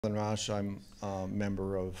Raj. I'm a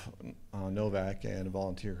member of NOVAC and a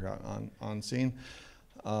volunteer on scene.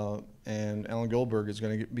 And Alan Goldberg is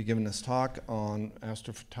going to be giving this talk on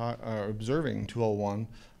observing 201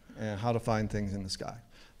 and how to find things in the sky.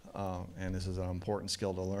 And this is an important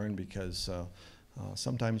skill to learn because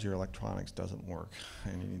sometimes your electronics doesn't work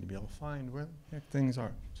and you need to be able to find where the heck things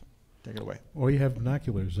are. So take it away. Or you have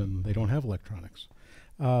binoculars and they don't have electronics.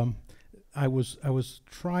 I was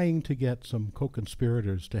trying to get some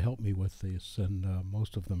co-conspirators to help me with this, and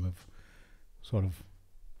most of them have sort of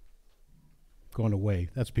gone away.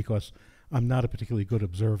 That's because I'm not a particularly good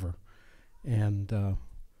observer, and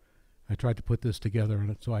I tried to put this together,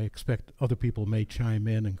 and so I expect other people may chime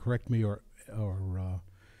in and correct me or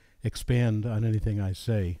expand on anything I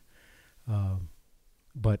say.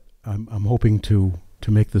 But I'm hoping to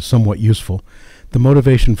make this somewhat useful. The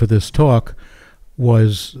motivation for this talk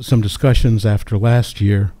was some discussions after last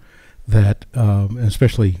year that,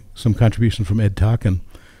 especially some contribution from Ed Taken,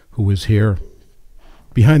 who is here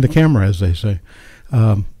behind the camera, as they say,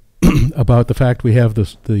 about the fact we have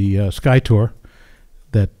the Sky Tour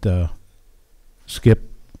that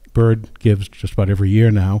Skip Bird gives just about every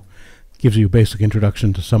year now. Gives you a basic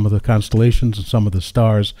introduction to some of the constellations and some of the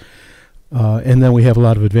stars. And then we have a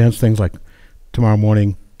lot of advanced things like tomorrow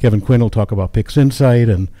morning, Kevin Quinn will talk about Pix Insight,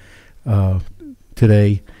 and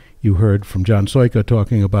today you heard from John Soika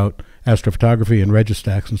talking about astrophotography and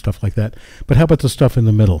registax and stuff like that. But how about the stuff in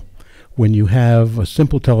the middle? When you have a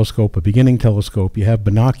simple telescope, a beginning telescope, you have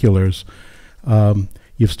binoculars,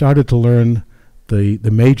 you've started to learn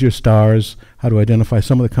the major stars, how to identify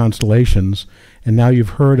some of the constellations, and now you've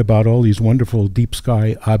heard about all these wonderful deep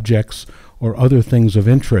sky objects or other things of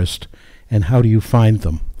interest, and how do you find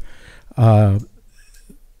them?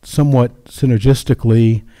 Somewhat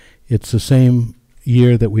synergistically, it's the same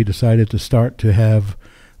year that we decided to start to have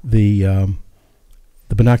the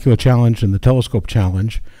binocular challenge and the telescope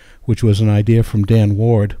challenge, which was an idea from Dan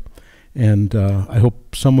Ward, and I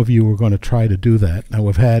hope some of you are going to try to do that. Now,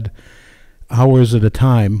 we've had hours at a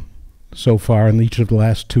time so far in each of the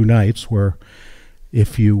last 2 nights, where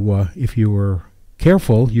if you were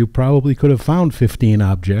careful, you probably could have found 15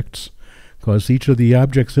 objects, because each of the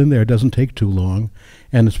objects in there doesn't take too long,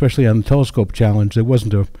 and especially on the telescope challenge, there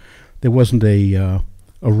wasn't a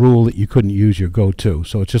rule that you couldn't use your go-to.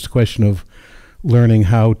 So it's just a question of learning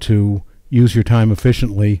how to use your time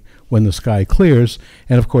efficiently when the sky clears,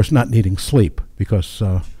 and of course not needing sleep, because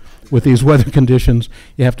with these weather conditions,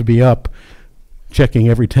 you have to be up checking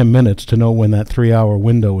every 10 minutes to know when that 3-hour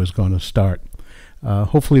window is going to start.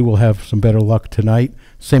 Hopefully we'll have some better luck tonight.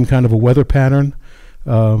 Same kind of a weather pattern,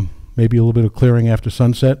 maybe a little bit of clearing after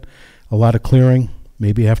sunset, a lot of clearing,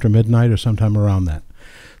 maybe after midnight or sometime around that.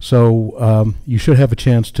 So you should have a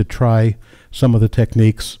chance to try some of the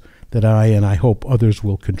techniques that I hope others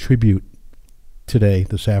will contribute today,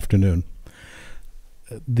 this afternoon.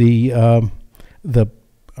 The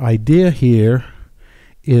idea here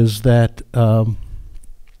is that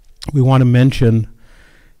we want to mention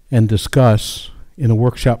and discuss in a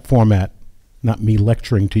workshop format, not me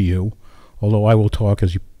lecturing to you, although I will talk,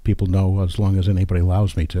 as you people know, as long as anybody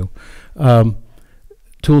allows me to,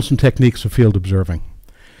 tools and techniques of field observing.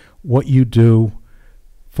 What you do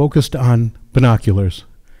focused on binoculars,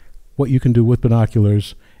 what you can do with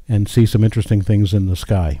binoculars and see some interesting things in the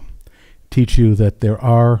sky. Teach you that there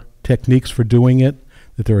are techniques for doing it,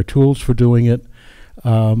 that there are tools for doing it,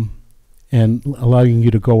 and allowing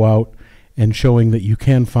you to go out and showing that you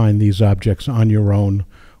can find these objects on your own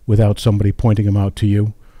without somebody pointing them out to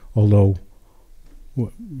you, although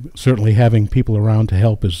certainly having people around to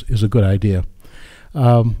help is a good idea.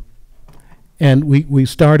 And we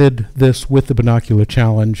started this with the binocular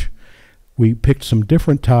challenge. We picked some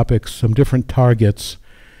different topics, some different targets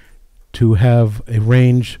to have a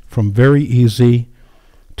range from very easy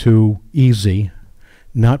to easy,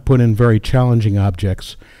 not put in very challenging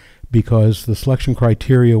objects, because the selection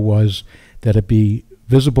criteria was that it be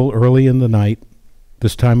visible early in the night,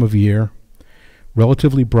 this time of year,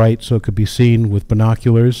 relatively bright so it could be seen with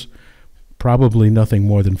binoculars, probably nothing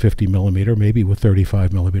more than 50 millimeter, maybe with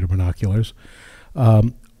 35 millimeter binoculars.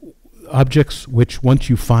 Objects which, once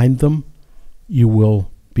you find them, you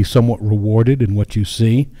will be somewhat rewarded in what you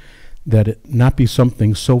see, that it not be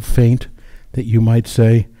something so faint that you might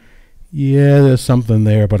say, yeah, there's something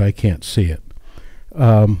there, but I can't see it.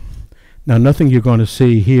 Now, nothing you're going to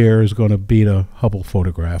see here is going to beat a Hubble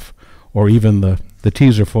photograph, or even the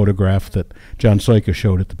teaser photograph that John Soika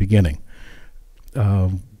showed at the beginning.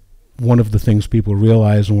 One of the things people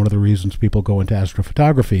realize, and one of the reasons people go into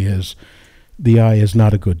astrophotography, is the eye is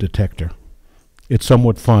not a good detector. It's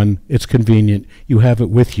somewhat fun, it's convenient, you have it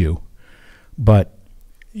with you, but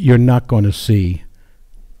you're not going to see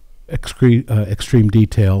extreme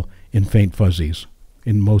detail in faint fuzzies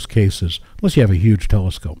in most cases, unless you have a huge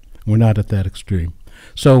telescope. We're not at that extreme.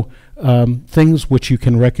 So things which you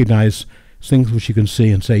can recognize, things which you can see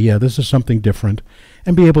and say, yeah, this is something different,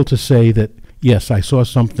 and be able to say that, yes, I saw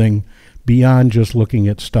something beyond just looking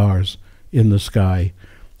at stars in the sky,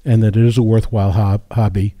 and that it is a worthwhile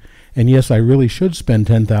hobby. And yes, I really should spend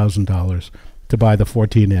 $10,000 to buy the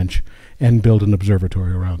 14-inch and build an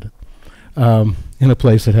observatory around it in a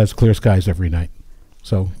place that has clear skies every night.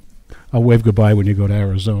 So I'll wave goodbye when you go to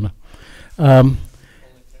Arizona. Yeah.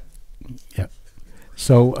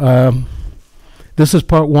 So this is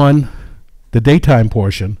part one, the daytime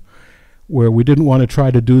portion, where we didn't want to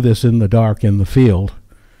try to do this in the dark in the field,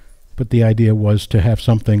 but the idea was to have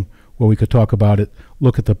something where we could talk about it,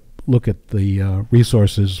 look at the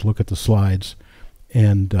resources, look at the slides,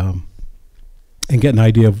 and get an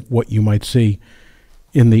idea of what you might see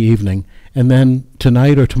in the evening. And then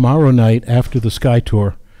tonight or tomorrow night after the sky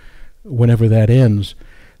tour, whenever that ends,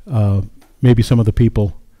 maybe some of the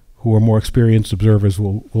people who are more experienced observers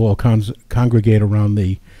will all congregate around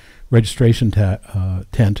the registration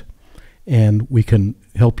tent, and we can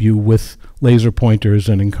help you with laser pointers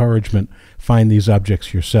and encouragement find these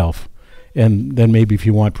objects yourself. And then maybe if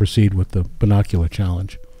you want, proceed with the binocular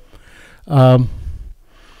challenge.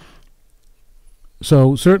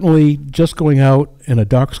 So certainly just going out in a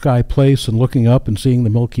dark sky place and looking up and seeing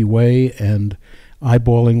the Milky Way and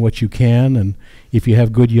eyeballing what you can, and if you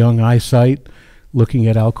have good young eyesight, looking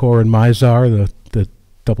at Alcor and Mizar, the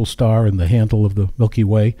double star and the handle of the Milky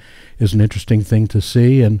Way, is an interesting thing to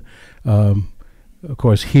see. And of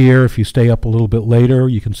course here, if you stay up a little bit later,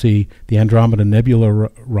 you can see the Andromeda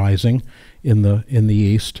Nebula rising in the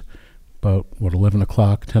east. About, 11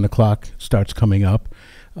 o'clock, 10 o'clock, starts coming up.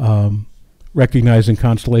 Recognizing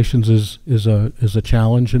constellations is a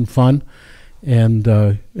challenge and fun, and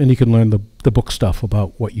you can learn the book stuff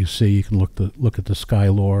about what you see. You can look at the sky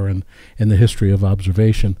lore and the history of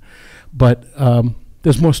observation, but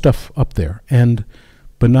there's more stuff up there, and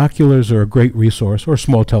binoculars are a great resource, or a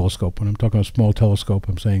small telescope. When I'm talking about a small telescope,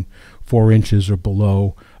 I'm saying 4 inches or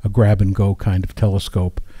below, a grab-and-go kind of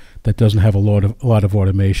telescope that doesn't have a lot of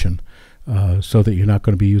automation, so that you're not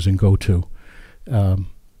going to be using go-to.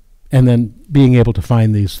 And then being able to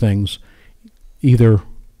find these things either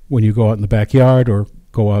when you go out in the backyard or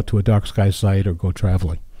go out to a dark sky site or go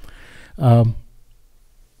traveling. And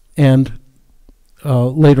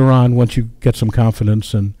later on, once you get some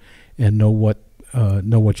confidence and know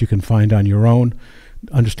what you can find on your own,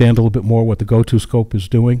 understand a little bit more what the go-to scope is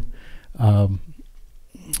doing.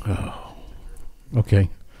 Okay.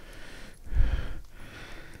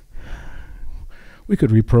 We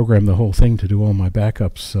could reprogram the whole thing to do all my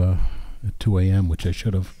backups at 2 a.m., which I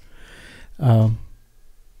should have. And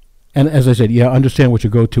as I said, yeah, understand what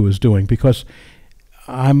your go-to is doing, because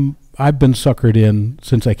I've been suckered in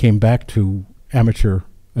since I came back to amateur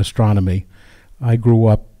astronomy. I grew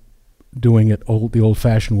up doing it the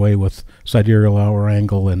old-fashioned way with sidereal hour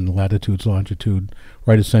angle and latitudes, longitude,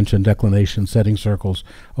 right ascension, declination, setting circles,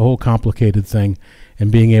 a whole complicated thing,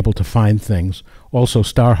 and being able to find things. Also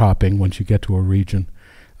star hopping once you get to a region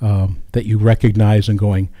that you recognize and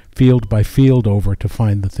going field by field over to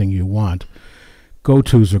find the thing you want.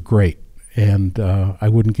 Go-tos are great, and I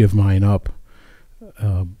wouldn't give mine up.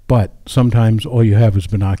 But sometimes all you have is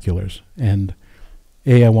binoculars. And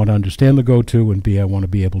A, I want to understand the go-to, and B, I want to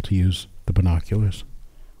be able to use the binoculars.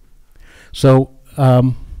 So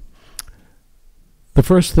the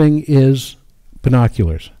first thing is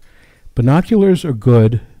binoculars. Binoculars are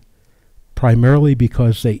good primarily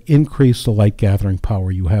because they increase the light gathering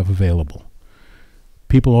power you have available.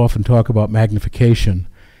 People often talk about magnification,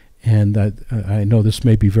 and I know this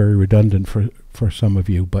may be very redundant for some of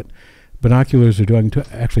you, but binoculars are doing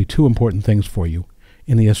actually two important things for you.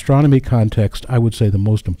 In the astronomy context, I would say the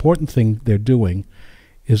most important thing they're doing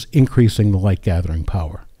is increasing the light gathering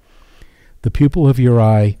power. The pupil of your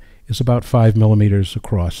eye is about 5 millimeters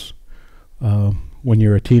across. When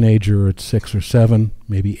you're a teenager, it's 6 or 7,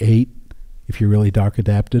 maybe 8, if you're really dark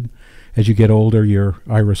adapted. As you get older, your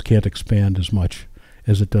iris can't expand as much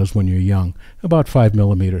as it does when you're young, about 5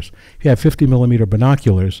 millimeters. If you have 50 millimeter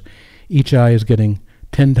binoculars, each eye is getting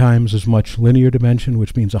 10 times as much linear dimension,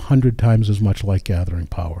 which means 100 times as much light gathering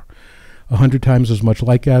power. 100 times as much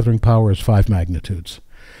light gathering power is 5 magnitudes.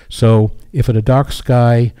 So if at a dark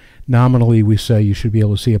sky, nominally we say you should be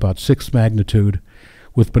able to see about 6th magnitude.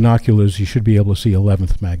 With binoculars, you should be able to see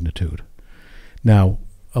 11th magnitude. Now,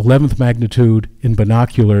 11th magnitude in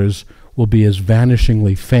binoculars will be as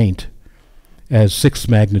vanishingly faint as 6th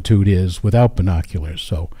magnitude is without binoculars.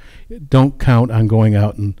 So don't count on going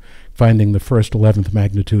out and finding the first 11th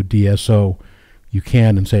magnitude DSO. You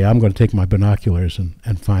can and say, I'm going to take my binoculars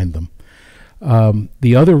and find them.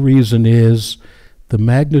 The other reason is the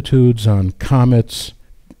magnitudes on comets,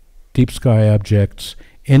 deep sky objects,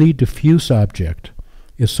 any diffuse object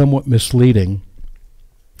is somewhat misleading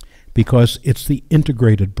because it's the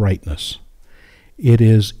integrated brightness. It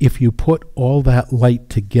is, if you put all that light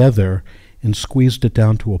together and squeezed it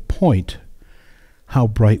down to a point, how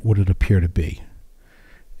bright would it appear to be?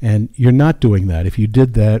 And you're not doing that. If you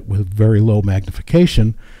did that with very low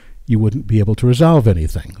magnification, you wouldn't be able to resolve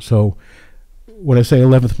anything. So when I say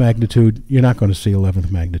 11th magnitude, you're not going to see 11th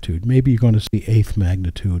magnitude. Maybe you're going to see 8th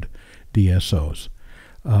magnitude DSOs.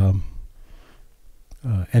 And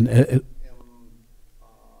 33,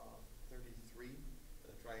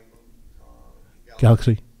 the triangle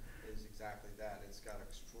Galaxy. is exactly that. It's got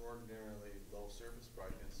extraordinarily low surface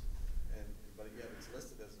brightness, but yet it's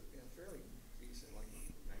listed as a fairly decent, like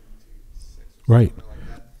magnitude 6 or Right. something like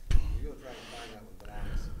that. You're going to try and find that with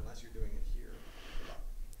binoculars unless you're doing it here.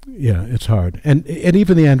 Yeah, it's hard. And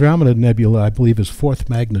even the Andromeda Nebula, I believe, is 4th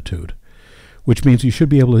magnitude, which means you should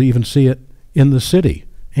be able to even see it in the city.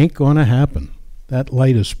 Ain't going to happen. That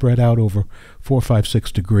light is spread out over 4, 5,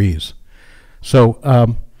 6 degrees. So,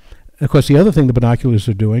 of course, the other thing the binoculars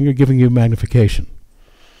are doing are giving you magnification.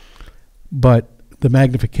 But the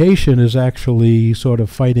magnification is actually sort of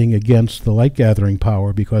fighting against the light gathering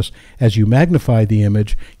power, because as you magnify the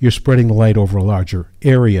image, you're spreading the light over a larger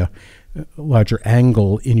area, a larger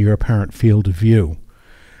angle in your apparent field of view.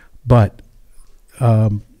 But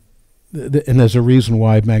and there's a reason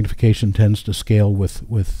why magnification tends to scale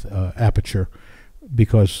with aperture,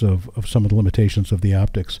 because of some of the limitations of the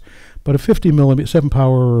optics. But a 50 millimeter, 7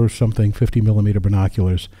 power or something, 50 millimeter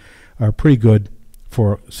binoculars are pretty good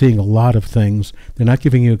for seeing a lot of things. They're not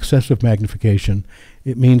giving you excessive magnification.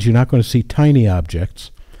 It means you're not going to see tiny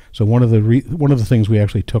objects. So one of the things we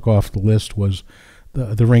actually took off the list was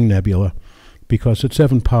the Ring Nebula, because at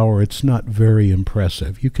 7 power it's not very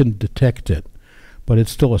impressive. You can detect it, but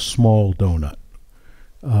it's still a small donut.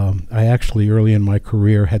 I actually, early in my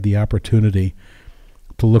career, had the opportunity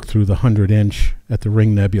to look through the 100-inch at the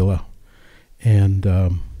Ring Nebula, and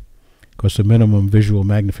of course the minimum visual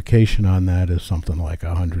magnification on that is something like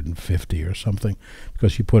 150 or something,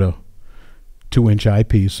 because you put a 2-inch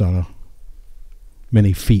eyepiece on a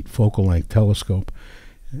many feet focal length telescope,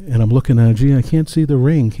 and I'm looking at it, gee, I can't see the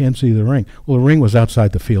ring, can't see the ring. Well, the ring was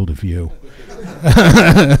outside the field of view.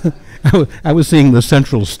 I was seeing the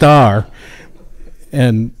central star,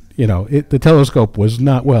 and you know, the telescope was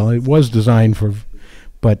not, well, it was designed for,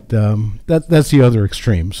 but that's the other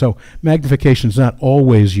extreme. So magnification is not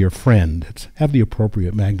always your friend. It's have the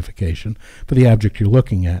appropriate magnification for the object you're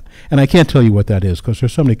looking at. And I can't tell you what that is because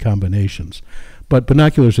there's so many combinations. But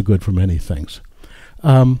binoculars are good for many things.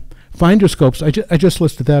 Finder scopes, I just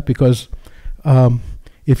listed that because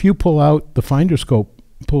if you pull out the finder scope,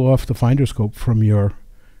 pull off the finder scope from your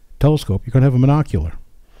telescope, you're going to have a monocular.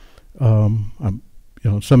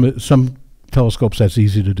 You know, some telescopes that's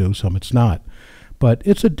easy to do, some it's not. But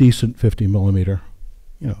it's a decent 50 millimeter,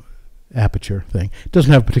 you know, aperture thing. It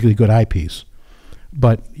doesn't have a particularly good eyepiece,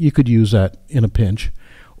 but you could use that in a pinch,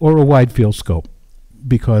 or a wide field scope,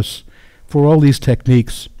 because for all these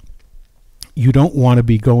techniques, you don't want to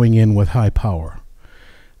be going in with high power.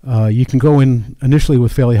 You can go in initially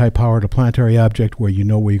with fairly high power to a planetary object where you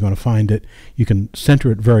know where you're going to find it. You can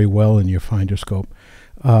center it very well in your finder scope.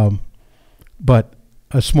 But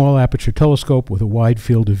a small aperture telescope with a wide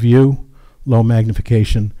field of view, low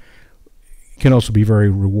magnification, can also be very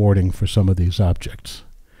rewarding for some of these objects.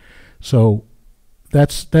 So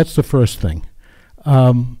that's the first thing.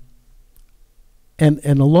 And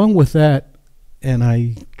along with that, and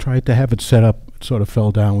I tried to have it set up, it sort of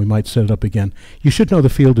fell down, we might set it up again. You should know the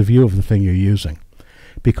field of view of the thing you're using,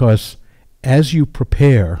 because as you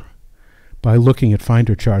prepare by looking at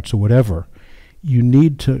finder charts or whatever, you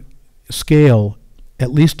need to scale, at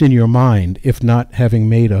least in your mind, if not having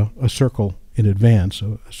made a circle in advance,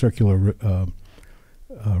 a circular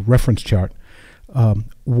reference chart,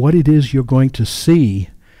 what it is you're going to see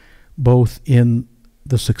both in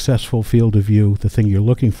the successful field of view, the thing you're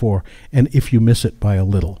looking for, and if you miss it by a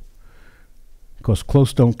little. Because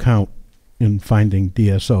close don't count in finding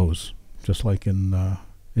DSOs, just like in,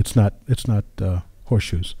 it's not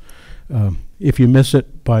horseshoes. If you miss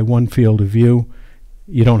it by one field of view,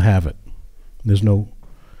 you don't have it. There's no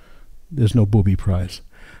booby prize.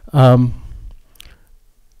 And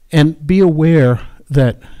be aware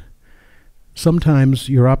that sometimes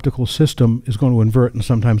your optical system is going to invert and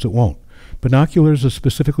sometimes it won't. Binoculars are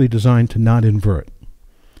specifically designed to not invert.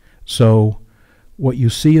 So what you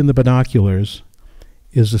see in the binoculars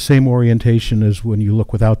is the same orientation as when you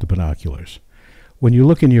look without the binoculars. When you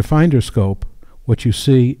look in your finder scope, what you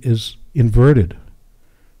see is inverted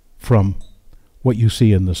from what you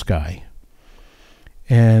see in the sky.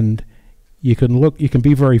 And you can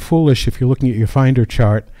be very foolish if you're looking at your finder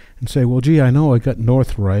chart and say, well, gee, I know I got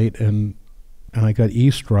north right and I got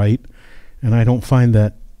east right, and I don't find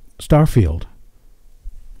that star field.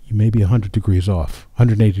 You may be 100 degrees off,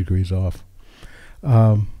 180 degrees off.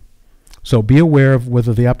 So be aware of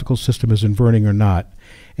whether the optical system is inverting or not.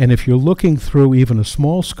 And if you're looking through even a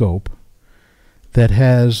small scope that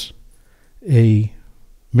has a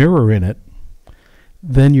mirror in it,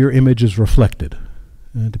 then your image is reflected.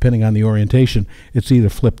 Depending on the orientation, it's either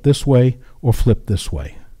flipped this way or flipped this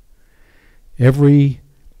way. Every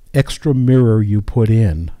extra mirror you put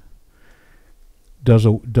in does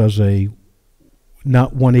a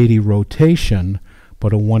not 180 rotation,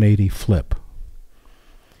 but a 180 flip.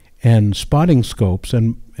 And spotting scopes,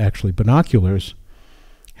 and actually binoculars,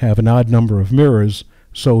 have an odd number of mirrors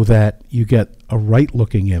so that you get a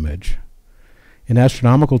right-looking image. In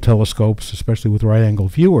astronomical telescopes, especially with right-angle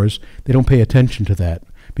viewers, they don't pay attention to that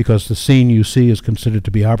because the scene you see is considered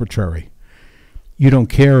to be arbitrary. You don't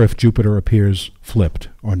care if Jupiter appears flipped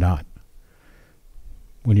or not.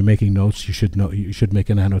 When you're making notes, you should make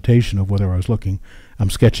an annotation of whether I'm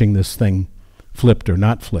sketching this thing flipped or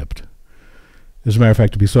not flipped. As a matter of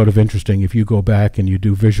fact, it'd be sort of interesting if you go back and you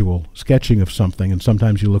do visual sketching of something, and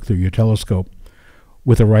sometimes you look through your telescope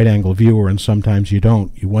with a right-angle viewer and sometimes you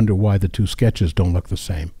don't. You wonder why the two sketches don't look the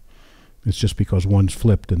same. It's just because one's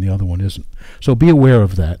flipped and the other one isn't. So be aware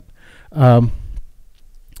of that. And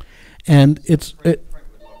it's... Frank would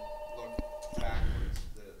look backwards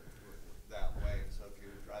that way. So if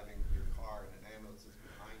you're driving your car and an ambulance is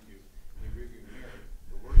behind you, in your rearview mirror,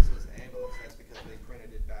 the word says ambulance. That's because they printed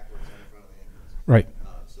it backwards on the front of the ambulance. Right.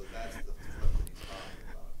 So that's the flip that he's talking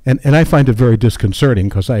about. And I find it very disconcerting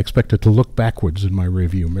because I expect it to look backwards in my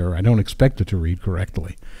rearview mirror. I don't expect it to read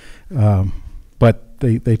correctly. But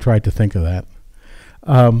they tried to think of that.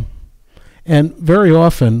 And very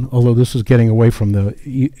often, although this is getting away from the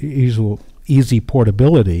easy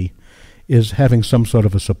portability, is having some sort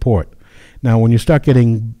of a support. Now, when you start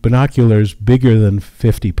getting binoculars bigger than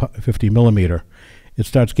 50 millimeter, it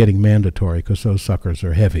starts getting mandatory because those suckers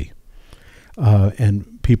are heavy.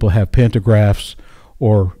 And people have pantographs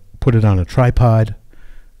or put it on a tripod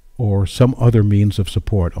or some other means of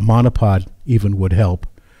support. A monopod even would help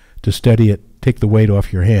to steady it, take the weight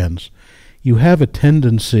off your hands. You have a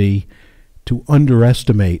tendency to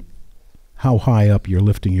underestimate how high up you're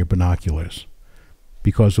lifting your binoculars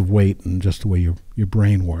because of weight and just the way your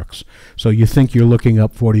brain works. So you think you're looking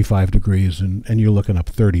up 45 degrees and you're looking up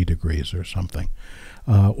 30 degrees or something.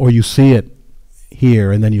 Or you see it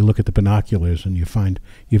here and then you look at the binoculars and you find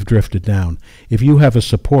you've drifted down. If you have a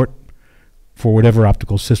support for whatever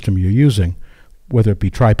optical system you're using, whether it be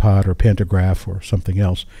tripod or pantograph or something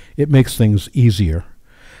else, it makes things easier.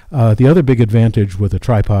 The other big advantage with a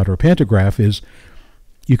tripod or a pantograph is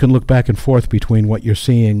you can look back and forth between what you're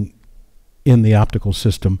seeing in the optical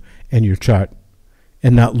system and your chart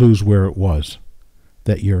and not lose where it was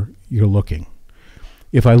that you're looking.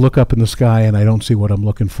 If I look up in the sky and I don't see what I'm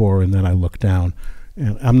looking for and then I look down,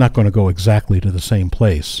 and I'm not going to go exactly to the same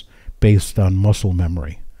place based on muscle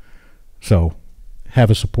memory. So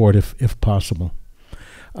have a support if possible.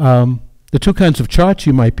 The two kinds of charts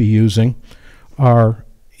you might be using are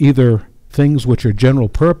either things which are general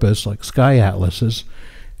purpose, like sky atlases,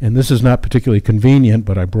 and this is not particularly convenient,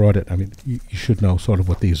 but I brought it. I mean, you should know sort of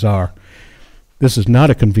what these are. This is not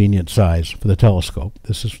a convenient size for the telescope.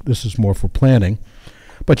 This is more for planning,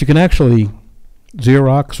 but you can actually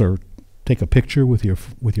Xerox or take a picture with your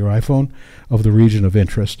iPhone of the region of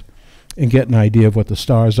interest and get an idea of what the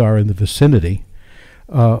stars are in the vicinity,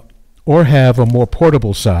 or have a more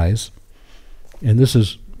portable size, and this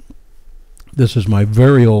is my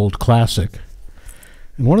very old classic.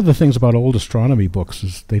 And one of the things about old astronomy books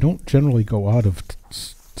is they don't generally go out of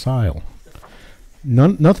style.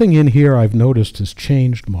 Nothing in here I've noticed has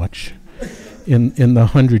changed much in the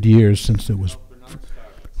 100 years since it was.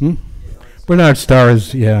 Bernard Starr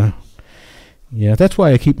is, yeah. Yeah, that's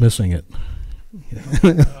why I keep missing it.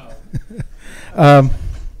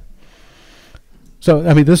 So,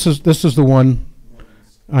 I mean, this is the one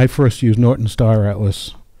I first used, Norton Star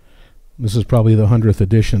Atlas. This is probably the 100th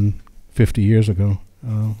edition 50 years ago.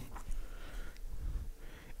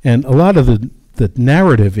 And a lot of the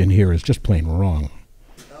narrative in here is just plain wrong.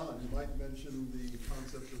 Alan, you might mention the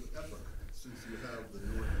concept of epoch, since you have the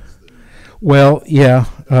Nortons there. Well, yeah.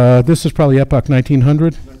 This is probably epoch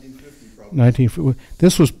 1900. 1950 probably.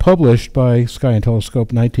 This was published by Sky and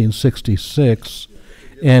Telescope 1966,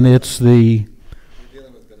 and it's the We're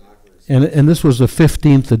dealing with binoculars. and this was the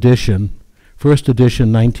 15th edition, first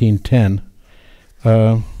edition 1910.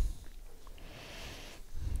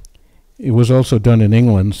 It was also done in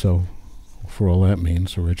England, so for all that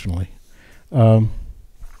means originally. And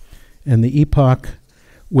the epoch,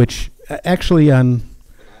 which actually on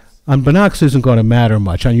Binocs isn't going to matter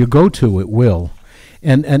much. On your go-to, it will.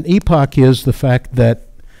 And epoch is the fact that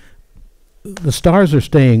the stars are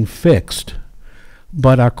staying fixed,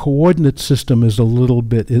 but our coordinate system is a little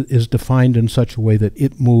bit is defined in such a way that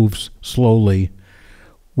it moves slowly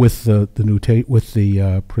with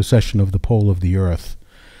the precession of the pole of the Earth.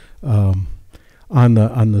 On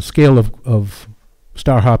the scale of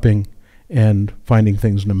star hopping and finding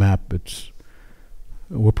things in the map,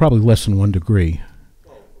 we're probably less than 1 degree.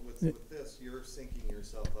 Well, with this, you're syncing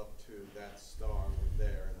yourself up to that star over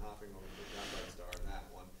there and hopping over to that star and that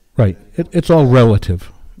one. Right. It's all relative.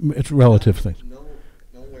 It's relative things.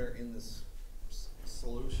 Nowhere in this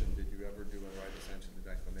solution did you ever do a right ascension to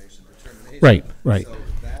declination determination. Right, right. So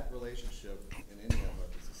that relationship in any of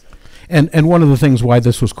it is the same. And one of the things why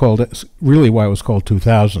this was called, really why it was called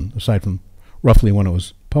 2000, aside from roughly when it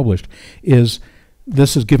was published, is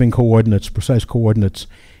this is giving coordinates, precise coordinates,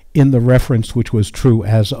 in the reference which was true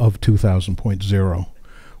as of 2000.0,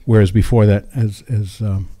 whereas before that, as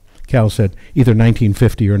Cal said, either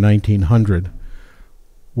 1950 or 1900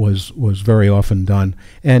 was very often done.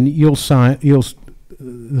 And this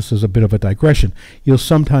is a bit of a digression, you'll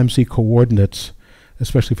sometimes see coordinates,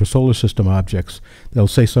 especially for solar system objects, they'll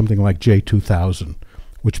say something like J2000,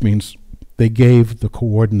 which means they gave the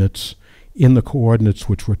coordinates in the coordinates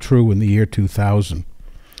which were true in the year 2000,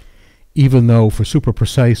 even though for super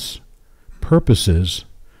precise purposes,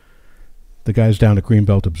 the guys down at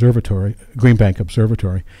Greenbank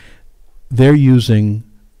Observatory, they're using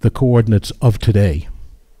the coordinates of today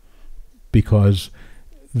because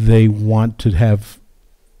they want to have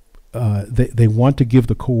they want to give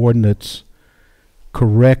the coordinates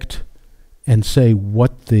correct and say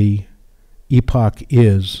what the epoch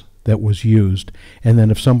is that was used. And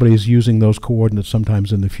then if somebody's using those coordinates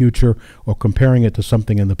sometimes in the future or comparing it to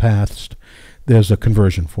something in the past, there's a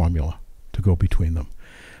conversion formula to go between them.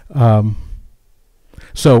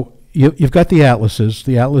 So you've got the atlases.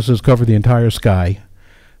 The atlases cover the entire sky.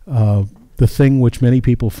 The thing which many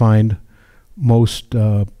people find most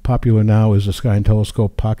popular now is the Sky and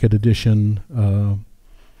Telescope Pocket Edition,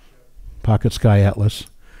 Pocket Sky Atlas,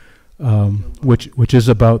 which is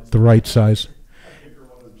about the right size.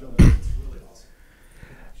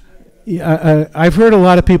 Yeah, I've heard a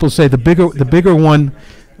lot of people say the bigger one,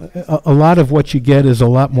 a lot of what you get is a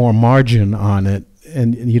lot more margin on it,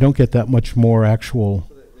 and you don't get that much more actual.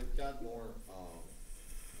 So they've got more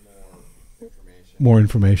information. More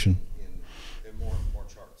information. And more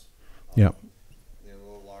charts. Yeah. A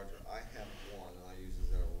little larger. I have one, and I use it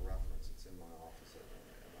as a reference. It's in my office at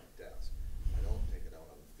my desk. I don't take it out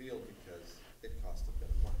on the field because it costs a bit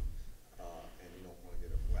of money, and you don't want to get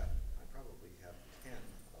it wet. I probably have 10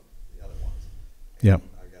 of the other ones. Yeah.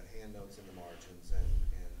 I got hand notes in the margins, and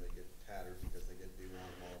they get tattered because they get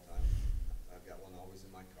derailed all the time. I've got one always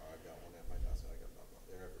in my car. I've got one at my desk.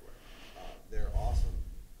 They're everywhere. They're awesome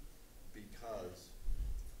because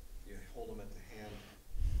you hold them at the hand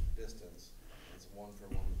distance. It's one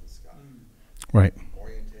for one with the sky. Right.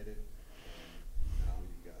 Orientated, and now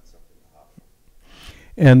you've got something to hop from.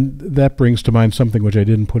 And that brings to mind something which I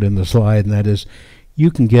didn't put in the slide, and that is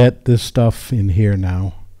you can get this stuff in here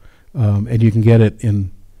now, and you can get it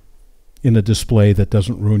in a display that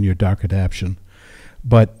doesn't ruin your dark adaptation.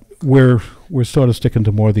 But we're sort of sticking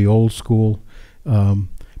to more the old school.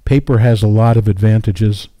 Paper has a lot of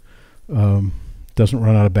advantages. Doesn't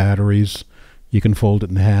run out of batteries. You can fold it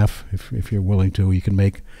in half if you're willing to. You can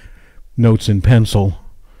make notes in pencil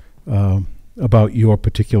about your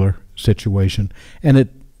particular situation, and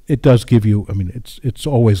it does give you. I mean, it's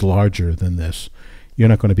always larger than this. You're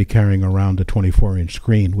not going to be carrying around a 24-inch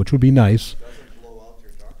screen, which would be nice. It doesn't blow out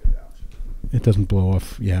your dark adaptation. It doesn't blow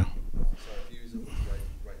off. Yeah. So if you use it with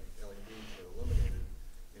right LEDs that are illuminated,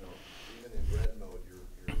 even in red mode, your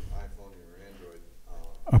iPhone or your Android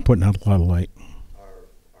I'm putting out a lot of light. are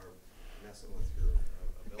messing with your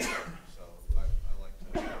ability. So I like to,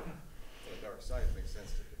 for the dark side, it makes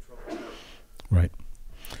sense to control. Right.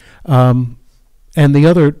 And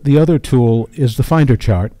the other tool is the Finder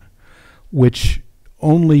chart, which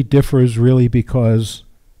only differs really because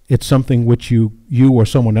it's something which you or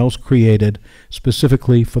someone else created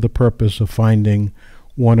specifically for the purpose of finding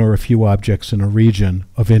one or a few objects in a region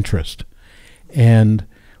of interest. And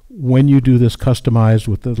When you do this customized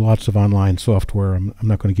with the lots of online software, I'm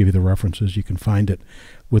not going to give you the references, you can find it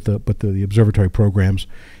with the observatory programs.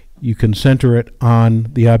 You can center it on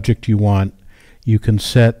the object you want. You can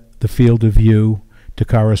set the field of view to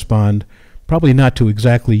correspond, probably not to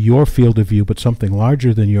exactly your field of view, but something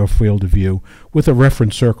larger than your field of view, with a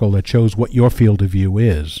reference circle that shows what your field of view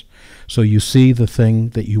is. So you see the thing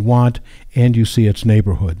that you want, and you see its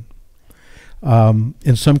neighborhood.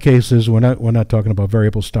 In some cases, we're not talking about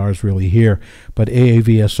variable stars really here, but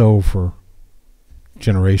AAVSO for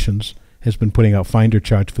generations has been putting out finder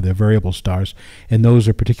charts for their variable stars, and those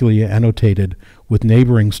are particularly annotated with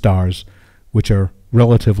neighboring stars, which are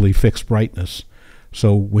relatively fixed brightness.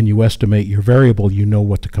 So when you estimate your variable, you know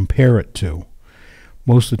what to compare it to.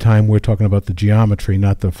 Most of the time, we're talking about the geometry,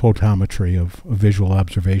 not the photometry of visual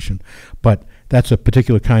observation. But that's a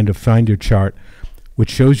particular kind of finder chart which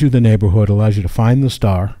shows you the neighborhood, allows you to find the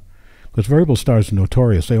star, because variable stars are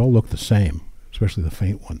notorious. They all look the same, especially the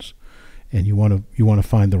faint ones. And you want to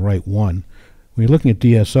find the right one. When you're looking at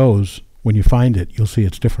DSOs, when you find it, you'll see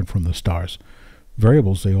it's different from the stars.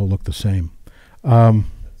 Variables, they all look the same.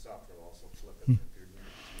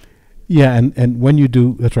 Yeah, and when you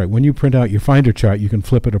do, that's right, when you print out your finder chart, you can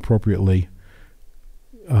flip it appropriately.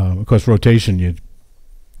 Of course, rotation, you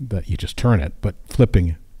just turn it, but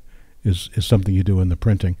flipping is something you do in the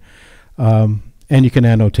printing. And you can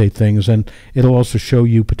annotate things, and it'll also show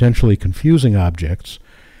you potentially confusing objects.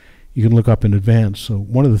 You can look up in advance. So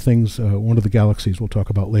one of the things, one of the galaxies we'll talk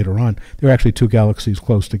about later on, there are actually two galaxies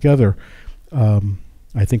close together.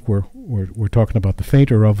 I think we're talking about the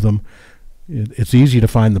fainter of them. It's easy to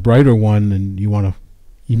find the brighter one, and you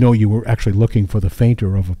were actually looking for the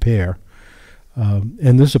fainter of a pair.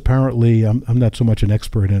 And this apparently, I'm not so much an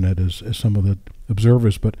expert in it as some of the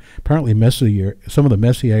observers, but apparently some of the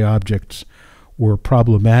Messier objects were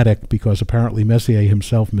problematic because apparently Messier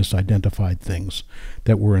himself misidentified things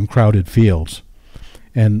that were in crowded fields.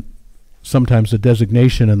 And sometimes the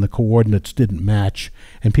designation and the coordinates didn't match,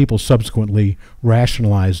 and people subsequently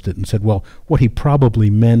rationalized it and said, well, what he probably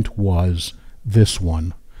meant was this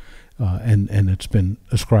one, and it's been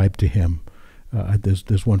ascribed to him.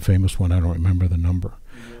 There's one famous one, I don't remember the number.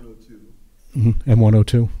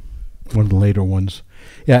 M102, one of the later ones.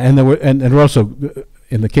 Yeah, and there were also,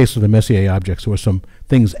 in the case of the Messier objects, there were some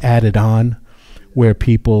things added on where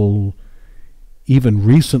people even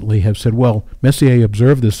recently have said, well, Messier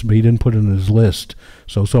observed this, but he didn't put it in his list.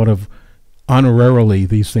 So sort of honorarily,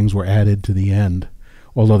 these things were added to the end,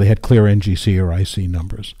 although they had clear NGC or IC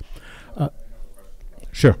numbers.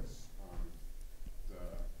 Sure.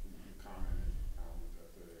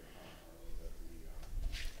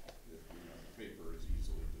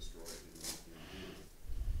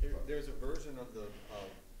 There's a version of the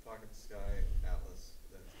Pocket Sky Atlas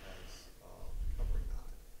that has covering on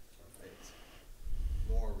it. It's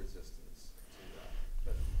more resistance to that.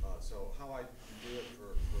 But so how I do it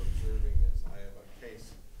for observing is I have a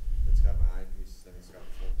case that's got my eyepiece and it's got a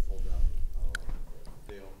fold down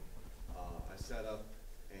deal. I set up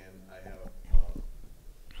and I have a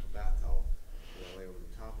bath towel that I lay over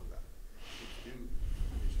the top of that.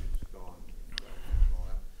 Issues gone. All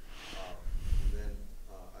that. And then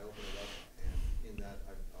I open it up, and in that,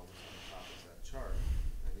 I'll just on the top is that chart.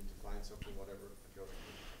 I need to find something, whatever. I go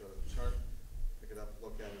to the chart, pick it up,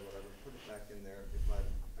 look at it, whatever, put it back in there. If I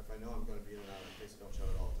know I'm going to be in and out, in case I don't shut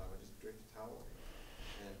it all the time, I just drape the towel over it,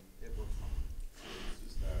 and it works fine. So this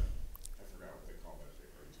is that, I forgot what they call that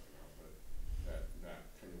paper now, but that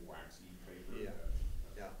kind of waxy paper. Yeah,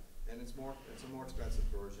 yeah, and it's a more expensive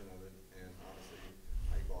version of it, and honestly,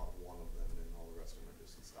 I bought one of them, and all the rest of them are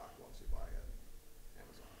just in stock once you buy it.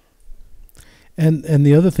 And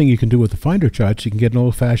the other thing you can do with the finder charts, you can get an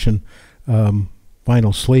old-fashioned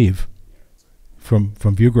vinyl sleeve from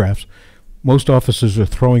Viewgraphs. Most offices are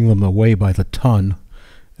throwing them away by the ton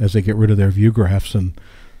as they get rid of their Viewgraphs, and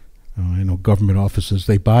I know government offices,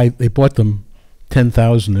 they bought them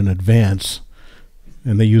 10,000 in advance,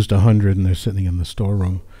 and they used 100, and they're sitting in the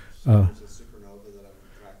storeroom. There's a supernova that I'm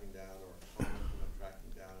tracking down, or a comet that I'm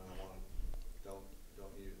tracking down, and I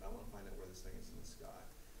want to find out where this thing is in the sky.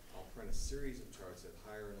 I'll print a series of charts at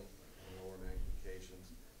higher and lower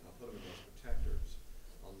magnifications, and I'll put them in those protectors.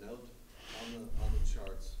 I'll note on the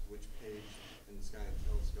charts which page in the sky and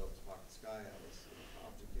telescope's Pocket Sky Atlas the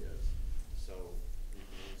object is, so you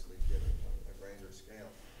can easily get a grander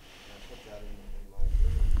scale. And I put that in my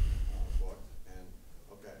book, and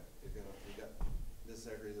okay, you got this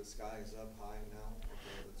area, the sky is up high now.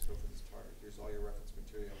 Okay, let's go for this target. Here's all your reference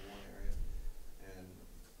material in one area, and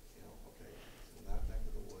okay, so that neck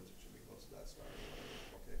of the woods, it should be close to that star.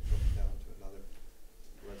 Okay, flip it down to another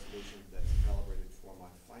resolution that's calibrated for my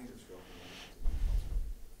finder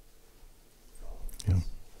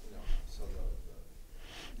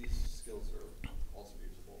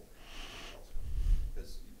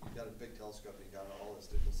telescope, you got all this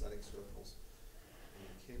digital setting circles, and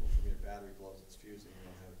your cable from your battery blows its fuse, and you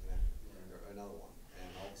don't have a connector, or another one. And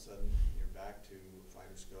all of a sudden, you're back to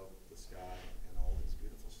finder scope, the sky, and all these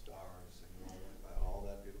beautiful stars, and all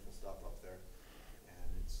that beautiful stuff up there. And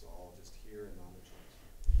it's all just here and on the charts.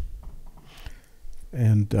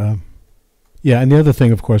 And yeah, and the other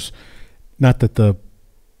thing, of course, not that the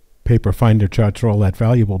paper finder charts are all that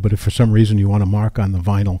valuable, but if for some reason you want to mark on the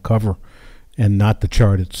vinyl cover and not the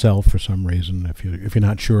chart itself for some reason, if you're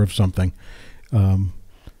not sure of something,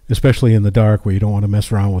 especially in the dark where you don't want to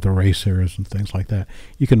mess around with erasers and things like that,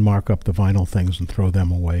 you can mark up the vinyl things and throw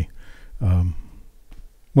them away.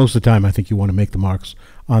 Most of the time I think you want to make the marks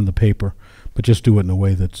on the paper, but just do it in a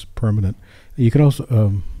way that's permanent. You can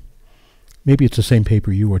also, maybe it's the same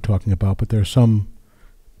paper you were talking about, but there are some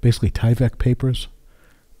basically Tyvek papers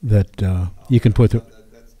that you can put.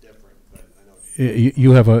 That's different, but I know.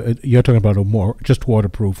 You have you're talking about a more just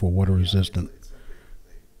waterproof or water resistant. It's like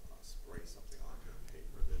they spray something onto the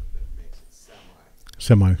paper that makes it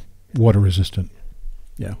Semi water resistant.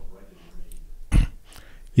 Yeah.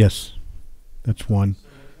 Yes, that's one.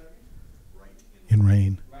 In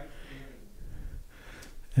rain.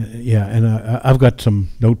 Yeah, and I've got some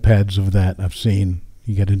notepads of that I've seen.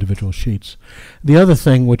 You get individual sheets. The other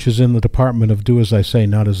thing, which is in the department of do as I say,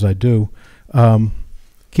 not as I do,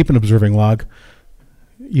 keep an observing log.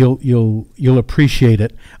 You'll appreciate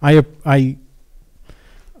it. I'm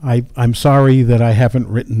sorry that I haven't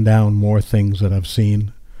written down more things that I've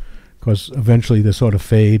seen, because eventually they sort of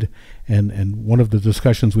fade. And one of the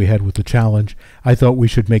discussions we had with the challenge, I thought we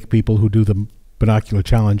should make people who do the binocular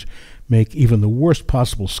challenge make even the worst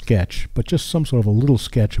possible sketch, but just some sort of a little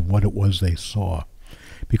sketch of what it was they saw,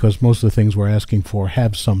 because most of the things we're asking for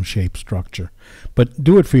have some shape structure. But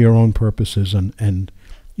do it for your own purposes, and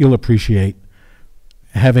you'll appreciate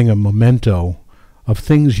having a memento of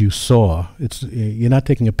things you saw. You're not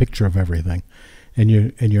taking a picture of everything, and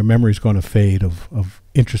your memory's going to fade of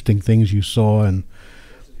interesting things you saw. And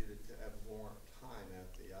forces you to have more time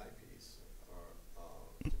at the eyepiece, or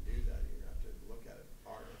to do that, you have to look at it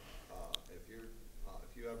harder.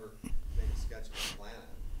 If you ever make a sketch of a planet,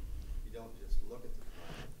 you don't just look at the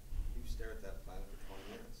planet. You stare at that planet for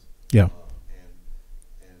 20 minutes. yeah.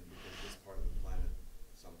 And because this part of the planet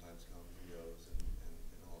sometimes comes and goes, and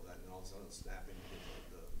all that, and all of a sudden it's snapping to get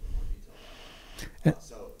the more detail out.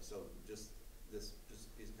 So just this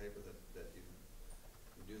piece of paper that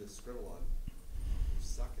you do the scribble on, you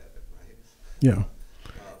suck at it, right? Yeah.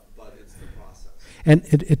 But it's the process. And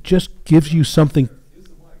it just gives you something. Use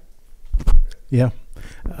the mic. Yeah.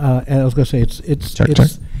 And I was going to say, Check.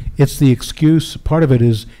 it's the excuse. Part of it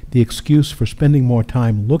is the excuse for spending more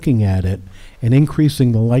time looking at it and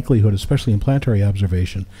increasing the likelihood, especially in planetary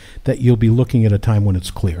observation, that you'll be looking at a time when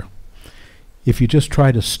it's clear. If you just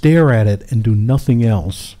try to stare at it and do nothing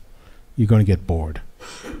else, you're going to get bored.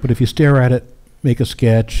 But if you stare at it, make a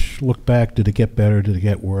sketch, look back, did it get better, did it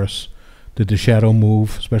get worse? Did the shadow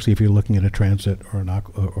move, especially if you're looking at a transit or an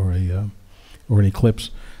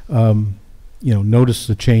eclipse? Notice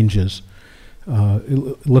the changes.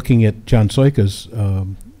 Looking at John Soika's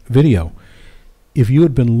video, if you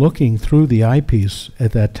had been looking through the eyepiece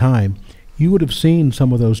at that time, you would have seen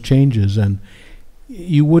some of those changes, and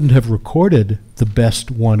you wouldn't have recorded the best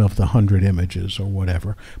one of the 100 images or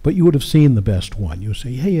whatever, but you would have seen the best one. You would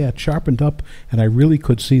say, hey, yeah, it sharpened up, and I really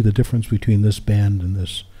could see the difference between this band and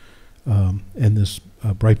this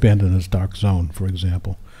bright band and this dark zone, for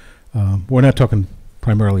example. We're not talking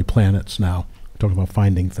primarily planets now. We're talking about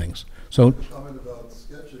finding things. So, Comment about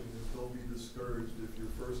sketching is don't be discouraged if your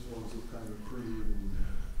first ones are kind of crude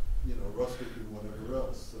and rustic and whatever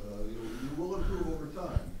else. You will improve over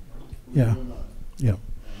time. Yeah. Believe it or not. yeah. And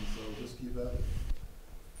so just keep at it.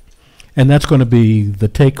 And that's going to be the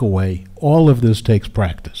takeaway. All of this takes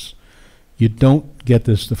practice. You don't get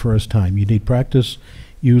this the first time. You need practice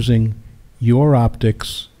using your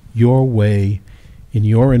optics, your way, in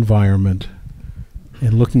your environment,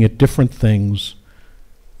 and looking at different things,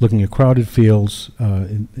 looking at crowded fields.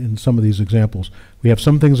 In some of these examples, we have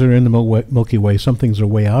some things that are in the Milky Way, some things are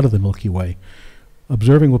way out of the Milky Way.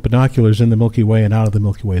 Observing with binoculars in the Milky Way and out of the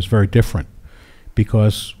Milky Way is very different,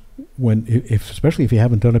 because especially if you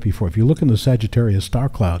haven't done it before, if you look in the Sagittarius star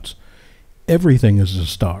clouds, everything is a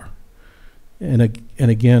star. And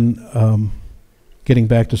again, getting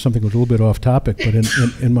back to something that's a little bit off topic, but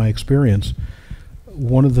in my experience,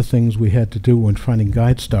 one of the things we had to do when finding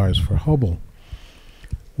guide stars for Hubble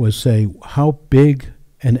was say, how big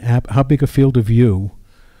a field of view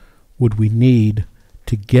would we need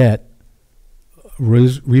to get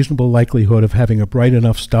reasonable likelihood of having a bright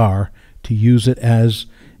enough star to use it as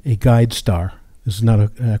a guide star This is not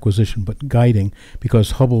an acquisition, but guiding,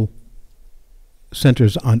 because Hubble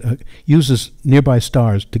centers on, uses nearby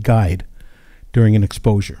stars to guide during an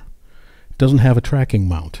exposure. It doesn't have a tracking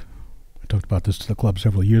mount. I talked about this to the club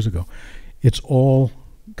several years ago. It's all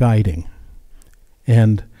guiding.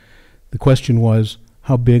 And the question was,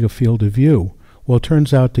 how big a field of view? Well, it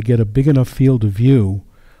turns out to get a big enough field of view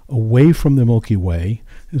away from the Milky Way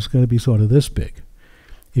is going to be sort of this big.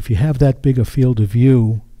 If you have that big a field of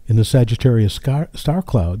view in the Sagittarius star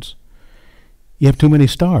clouds, you have too many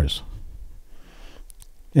stars.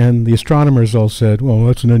 And the astronomers all said, well,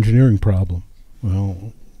 that's an engineering problem.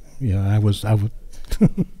 Well, yeah, I would.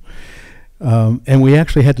 And we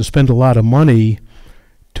actually had to spend a lot of money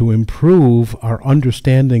to improve our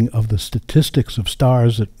understanding of the statistics of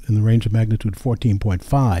stars in the range of magnitude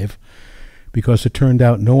 14.5, because it turned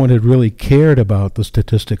out no one had really cared about the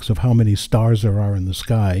statistics of how many stars there are in the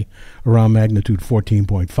sky around magnitude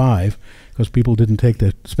 14.5, because people didn't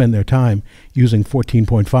spend their time using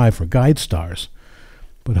 14.5 for guide stars.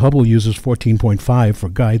 But Hubble uses 14.5 for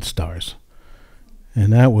guide stars.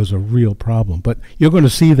 And that was a real problem. But you're going to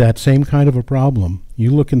see that same kind of a problem.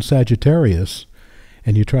 You look in Sagittarius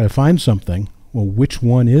and you try to find something. Well, which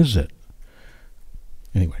one is it?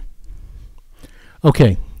 Anyway.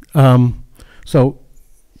 Okay. So,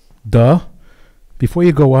 before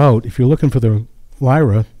you go out, if you're looking for the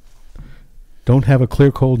Lyra, don't have a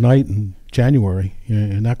clear, cold night in January.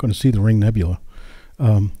 You're not going to see the Ring Nebula.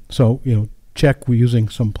 Check. We're using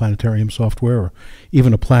some planetarium software or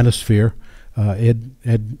even a planisphere. Ed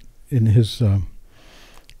in his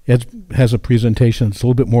Ed has a presentation that's a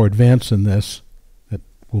little bit more advanced than this that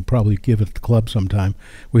we'll probably give at the club sometime,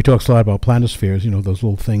 where he talks a lot about planispheres, those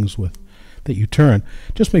little things that you turn.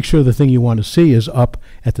 Just make sure the thing you want to see is up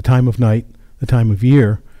at the time of night, the time of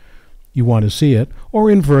year you want to see it,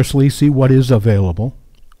 or inversely, see what is available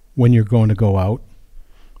when you're going to go out.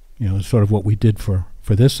 Sort of what we did for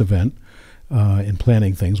this event. In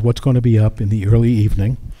planning things, what's going to be up in the early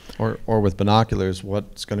evening. Or with binoculars,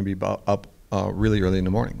 what's going to be up really early in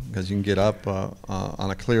the morning, because you can get up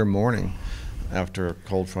on a clear morning after a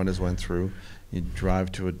cold front has went through. You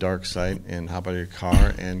drive to a dark site and hop out of your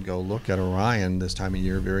car and go look at Orion this time of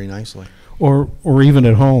year very nicely. Or even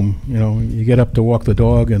at home, you get up to walk the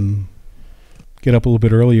dog and get up a little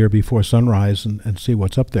bit earlier before sunrise and see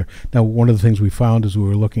what's up there. Now, one of the things we found as we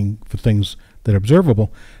were looking for things that are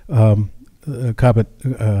observable, comet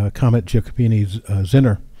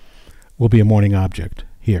Giacopini-Zinner will be a morning object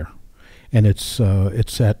here, and it's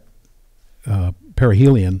at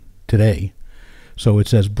perihelion today, so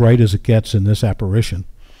it's as bright as it gets in this apparition,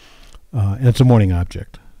 and it's a morning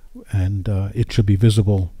object, and it should be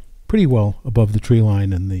visible pretty well above the tree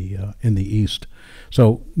line in the east.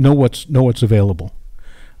 So know what's available.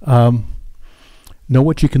 Know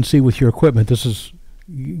what you can see with your equipment. This is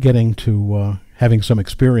getting to having some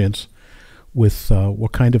experience with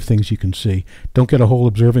what kind of things you can see. Don't get a whole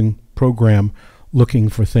observing program looking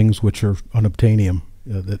for things which are unobtainium.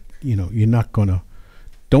 You're not going to.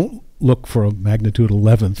 Don't look for a magnitude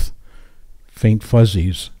 11th faint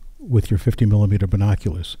fuzzies with your 50 millimeter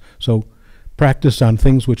binoculars. So practice on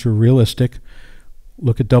things which are realistic.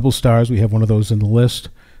 Look at double stars. We have one of those in the list,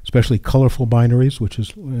 especially colorful binaries, which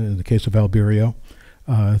is in the case of Albireo.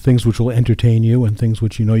 Things which will entertain you and things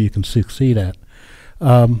which you can succeed at.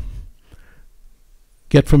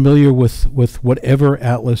 Get familiar with whatever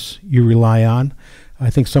atlas you rely on. I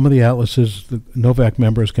think some of the atlases the NOVAC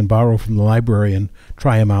members can borrow from the library and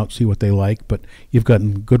try them out, see what they like, but you've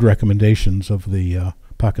gotten good recommendations of the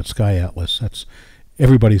Pocket Sky Atlas.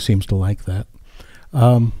 Everybody seems to like that.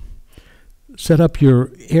 Set up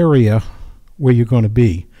your area where you're going to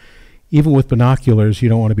be. Even with binoculars, you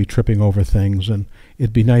don't want to be tripping over things, and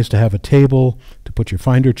it'd be nice to have a table to put your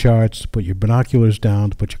finder charts, to put your binoculars down,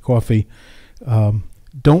 to put your coffee.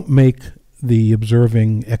 Don't make the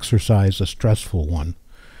observing exercise a stressful one.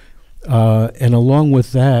 And along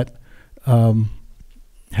with that,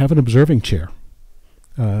 have an observing chair,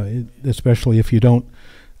 especially if you don't.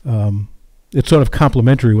 It's sort of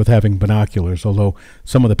complementary with having binoculars, although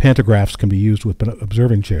some of the pantographs can be used with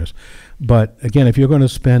observing chairs. But again, if you're going to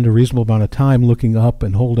spend a reasonable amount of time looking up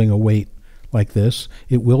and holding a weight like this,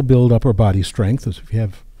 it will build upper body strength, as if you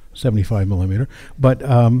have 75 millimeter. But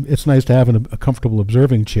it's nice to have a comfortable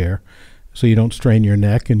observing chair so you don't strain your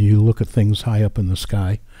neck and you look at things high up in the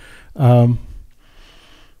sky. Have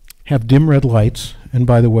dim red lights. And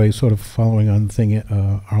by the way, sort of following on the thing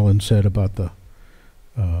Arlen said about the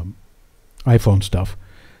iPhone stuff,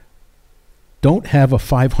 don't have a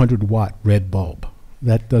 500 watt red bulb.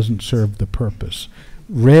 That doesn't serve the purpose.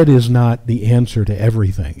 Red is not the answer to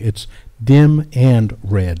everything. It's dim and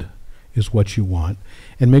red. is what you want,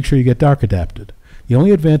 and make sure you get dark adapted. The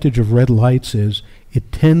only advantage of red lights is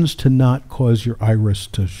it tends to not cause your iris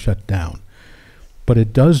to shut down, but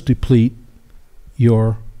it does deplete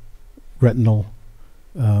your retinal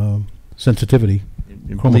sensitivity.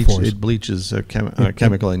 Chromophores. It bleaches a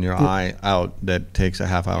chemical in your eye out that takes a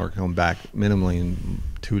half hour to come back, minimally in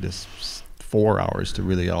 2 to 4 hours to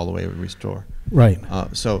really all the way restore. Right.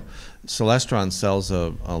 So Celestron sells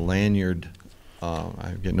a lanyard,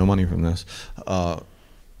 I get no money from this,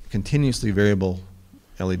 continuously variable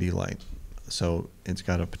LED light. So it's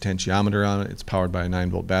got a potentiometer on it. It's powered by a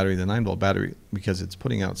 9-volt battery. The 9-volt battery, because it's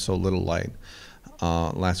putting out so little light,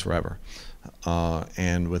 lasts forever.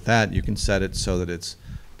 And with that, you can set it so that it's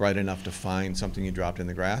bright enough to find something you dropped in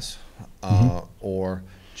the grass, or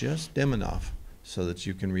just dim enough so that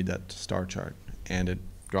you can read that star chart. And it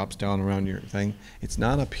drops down around your thing. It's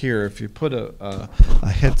not up here. If you put a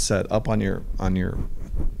headset up on your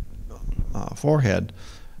forehead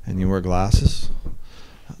and you wear glasses,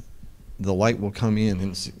 the light will come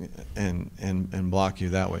in and block you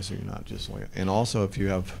that way, so you're not just like. And also, if you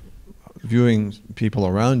have viewing people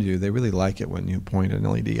around you, they really like it when you point an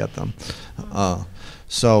LED at them.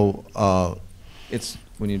 It's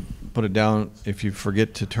when you put it down, if you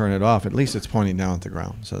forget to turn it off, at least it's pointing down at the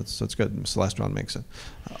ground. So it's good. Celestron makes it.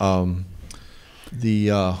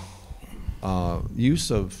 The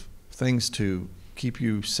use of things to keep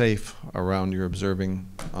you safe around your observing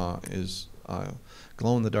is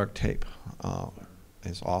glow-in-the-dark tape.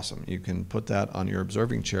 Is awesome. You can put that on your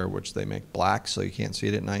observing chair, which they make black so you can't see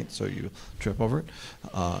it at night, so you trip over it,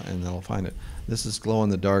 and they'll find it. This is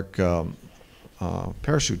glow-in-the-dark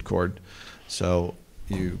parachute cord, so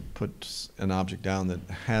you put an object down that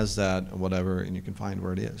has that or whatever, and you can find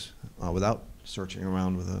where it is without searching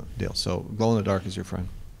around with a deal. So glow-in-the-dark is your friend.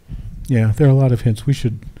 Yeah, there are a lot of hints. We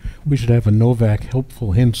should have a Novak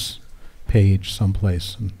helpful hints page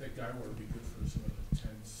someplace.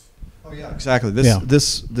 Oh yeah, exactly.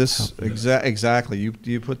 Exactly.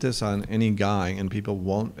 You put this on any guy, and people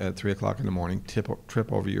won't at 3 o'clock in the morning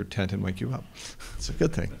trip over your tent and wake you up. It's a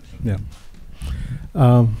good thing. Yeah.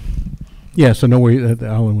 Yeah. So no worry.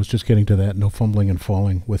 Alan was just getting to that. No fumbling and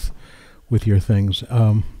falling with your things,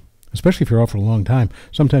 especially if you're out for a long time.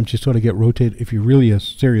 Sometimes you sort of get rotated. If you're really a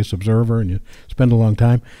serious observer and you spend a long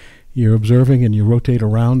time, you're observing and you rotate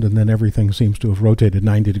around, and then everything seems to have rotated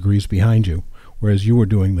 90 degrees behind you, whereas you were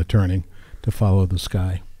doing the turning to follow the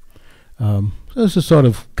sky. So this is sort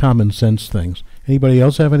of common sense things. Anybody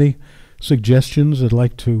else have any suggestions they'd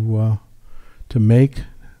like to make?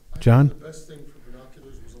 John? The best thing for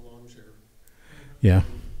binoculars was a lawn chair. Yeah.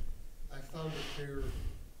 I found a pair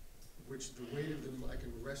which the weight of them, I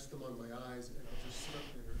can rest them on my eyes, and I'll just sit up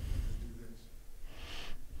there and just do this.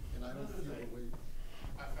 And I don't feel the weight.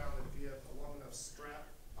 I found that if you have a long enough strap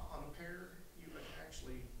on a pair, you can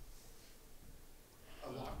actually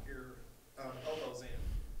lock your elbows in,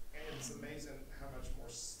 and it's amazing how much more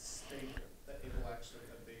stable that it will actually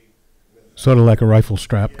be. With, Sort of like a rifle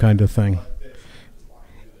strap kind of thing. Like this, is why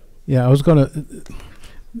you do that. Yeah, I was going to...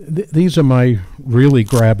 these are my really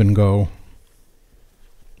grab-and-go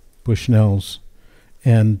Bushnells.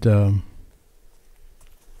 And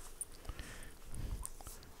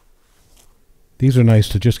these are nice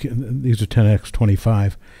to just get... These are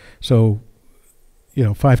 10x25. So,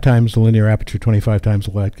 5 times the linear aperture, 25 times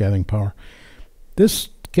the light gathering power. This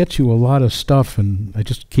gets you a lot of stuff, and I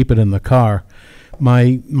just keep it in the car.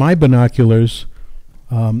 My binoculars,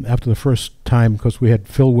 after the first time, because we had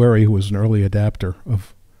Phil Wary, who was an early adopter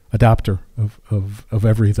of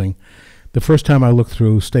everything. The first time I looked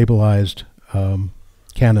through stabilized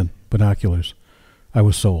Canon binoculars, I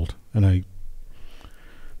was sold, and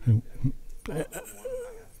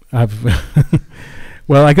I've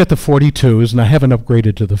well, I got the 42s, and I haven't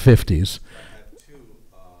upgraded to the 50s. I had 2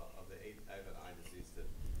 of the 8. I have an eye disease that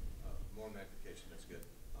more magnification is good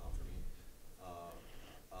for me.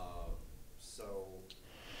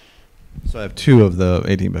 So I have 2 of the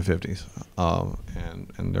 18 by 50s,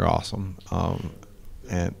 and they're awesome.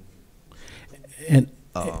 And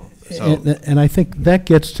I think that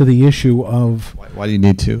gets to the issue of why do you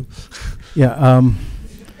need 2? Yeah.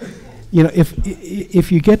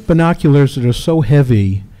 If you get binoculars that are so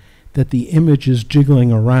heavy that the image is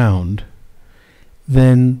jiggling around,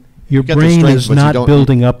 then your brain is not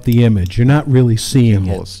building up the image. You're not really seeing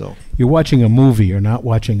it. You're watching a movie. You're not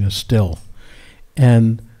watching a still.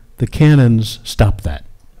 And the Canons stop that.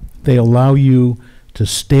 They allow you to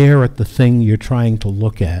stare at the thing you're trying to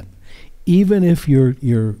look at, even if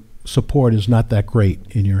your support is not that great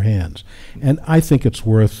in your hands. And I think it's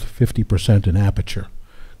worth 50% in aperture.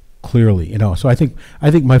 clearly. You know, so I think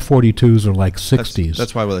my 42s are like 60s.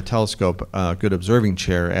 That's why with a telescope, a good observing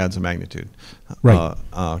chair adds a magnitude. Right.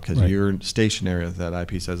 Because Right. you're stationary at that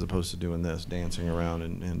eyepiece as opposed to doing this, dancing around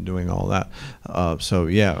and doing all that. So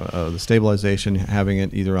yeah, the stabilization, having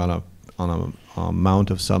it either on a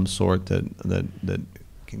mount of some sort that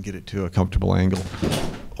can get it to a comfortable angle,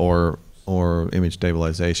 or image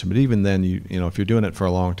stabilization. But even then, you know, if you're doing it for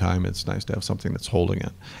a long time, it's nice to have something that's holding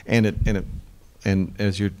it. And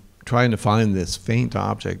as you're trying to find this faint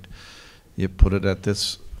object, you put it at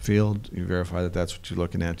this field, you verify that that's what you're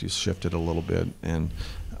looking at, you shift it a little bit, and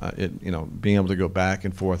you know, being able to go back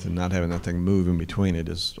and forth and not having that thing move in between it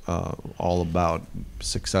is all about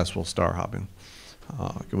successful star hopping.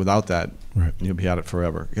 Without that, Right. you'll be at it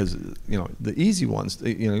forever. Because, you know, the easy ones,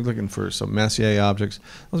 you know, you're looking for some Messier objects,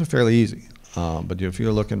 those are fairly easy. But if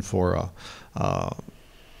you're looking for a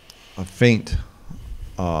faint,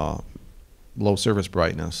 low surface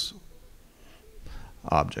brightness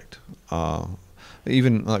object,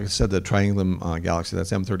 even, like I said, the Triangulum galaxy,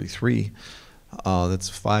 that's M33, that's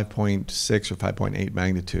 5.6 or 5.8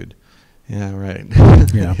 magnitude. Yeah, right.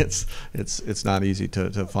 Yeah. It's not easy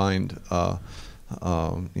to find,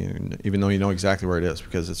 you know, even though you know exactly where it is,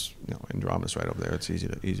 because it's, you know, Andromeda's right over there. It's easy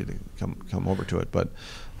to come over to it, but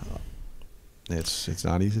it's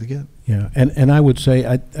not easy to get. Yeah, and I would say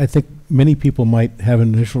I think many people might have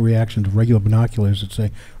an initial reaction to regular binoculars that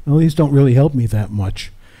say, well, these don't really help me that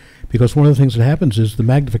much, because one of the things that happens is the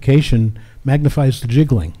magnification magnifies the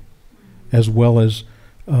jiggling, as well as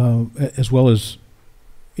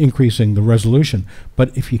increasing the resolution.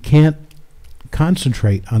 But if you can't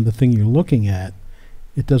concentrate on the thing you're looking at,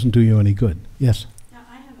 it doesn't do you any good. Yes? Now,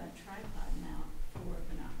 I have a tripod mount for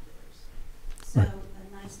binoculars. So Right.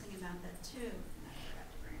 the nice thing about that too, and I forgot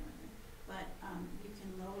to bring it with me, but you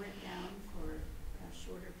can lower it down for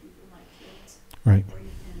shorter people like kids. Right. Or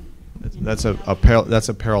you can, you know, That's help that's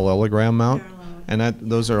a parallelogram mount. parallel. And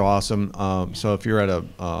those are awesome. So if you're at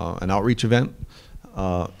an outreach event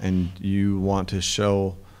and you want to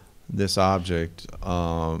show this object,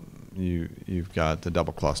 you've got the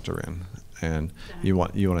double cluster in, and you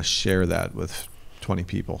want to share that with 20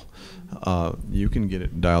 people. You can get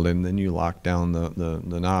it dialed in, then you lock down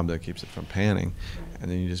the knob that keeps it from panning,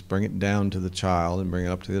 and then you just bring it down to the child and bring it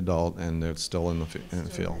up to the adult, and it's still in the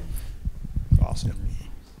field. It's awesome.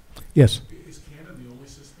 Yes? Is Canon the only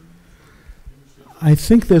system? I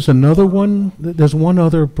think there's another one. There's one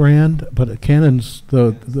other brand, but Canon's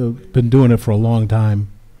been doing it for a long time.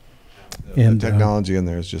 And the technology in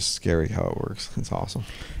there is just scary how it works. It's awesome.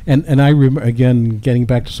 And I remember, again, getting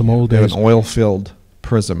back to some old They have days. an oil-filled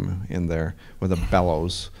prism in there with a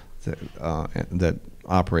bellows that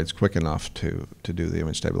operates quick enough to do the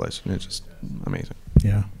image stabilization. It's just amazing.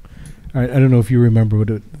 Yeah. All right, I don't know if you remember,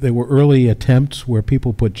 but there were early attempts where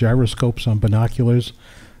people put gyroscopes on binoculars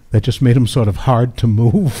that just made them sort of hard to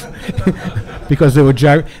move because they were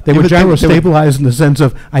gyro stabilized in the sense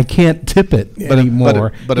of I can't tip it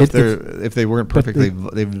anymore. But if they weren't perfectly,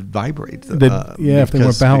 they would vibrate. Yeah, if they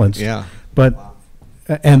weren't balanced. Yeah. But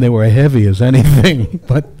and they were heavy as anything.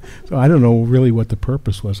 But so I don't know really what the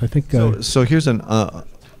purpose was. I think So here's another.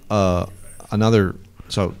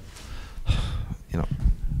 So, you know,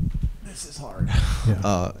 this is hard.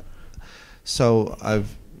 Yeah. So I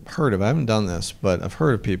haven't done this, but I've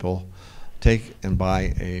heard of people take and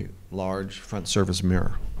buy a large front surface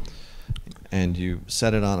mirror, and you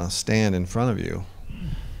set it on a stand in front of you.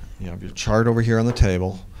 You have your chart over here on the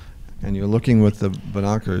table, and you're looking with the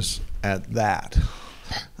binoculars at that.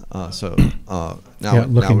 Now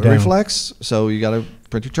looking it down. reflects, so you got to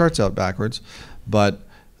print your charts out backwards, but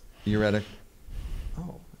you're at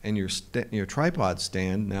and your tripod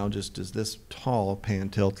stand now just is this tall, pan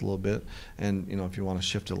tilt a little bit, and you know, if you want to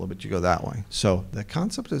shift it a little bit, you go that way. So the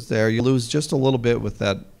concept is there. You lose just a little bit with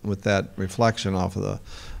that reflection off the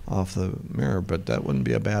mirror, but that wouldn't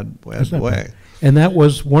be a bad way. And that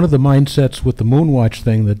was one of the mindsets with the Moonwatch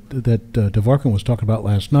thing that Dvorkin was talking about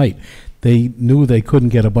last night. They knew they couldn't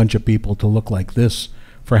get a bunch of people to look like this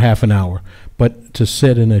for half an hour, but to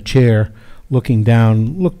sit in a chair looking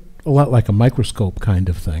down looked a lot like a microscope kind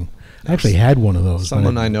of thing. I actually had one of those.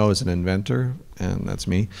 Someone I know is an inventor, and that's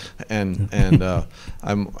me. And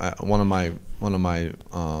I'm one of my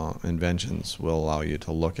inventions will allow you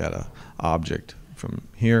to look at a object from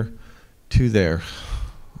here to there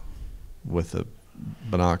with a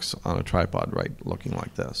binocs on a tripod, right, looking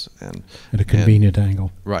like this, and at a convenient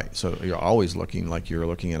angle. Right. So you're always looking like you're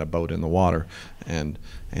looking at a boat in the water, and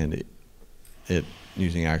it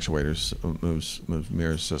using actuators moves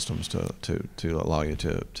mirror systems to allow you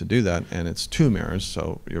to do that, and it's two mirrors,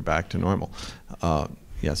 so you're back to normal.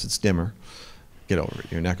 Yes, it's dimmer. get over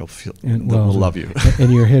it. Your neck will feel, And, will well, love you.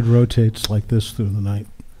 And your head rotates like this through the night.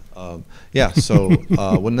 Yeah, so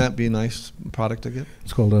wouldn't that be a nice product to get?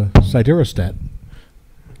 It's called a siderostat.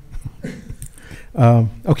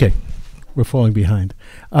 Okay, we're falling behind.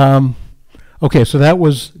 Okay, so that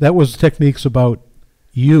was techniques about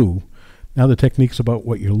you. Now the techniques about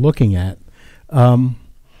what you're looking at. You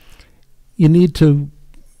need to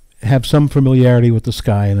have some familiarity with the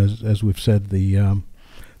sky, and as we've said, the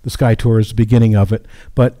sky tour is the beginning of it.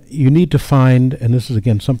 But you need to find, and this is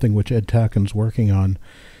again something which Ed Tackin's working on,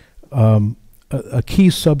 a key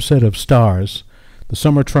subset of stars, the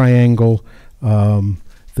Summer Triangle, the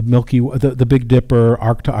the Big Dipper,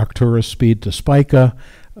 arc to Arcturus, speed to Spica,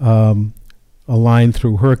 a line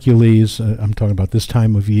through Hercules. I'm talking about this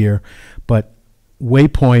time of year, but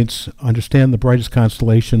waypoints, understand the brightest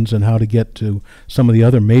constellations and how to get to some of the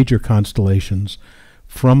other major constellations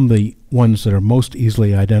from the ones that are most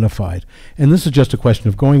easily identified. And this is just a question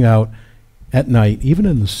of going out at night, even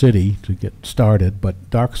in the city to get started, but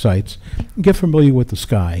dark sites, get familiar with the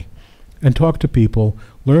sky and talk to people,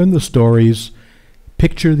 learn the stories,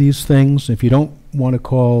 picture these things. If you don't want to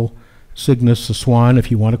call Cygnus the Swan,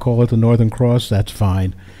 if you want to call it the Northern Cross, that's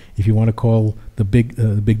fine. If you want to call the Big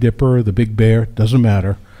Dipper, the Big Bear, doesn't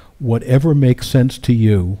matter. Whatever makes sense to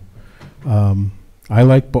you. I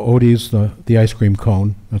like Boötes, the ice cream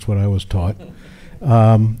cone. That's what I was taught.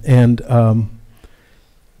 I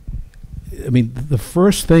mean, the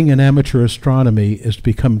first thing in amateur astronomy is to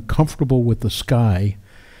become comfortable with the sky.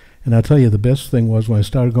 And I'll tell you, the best thing was when I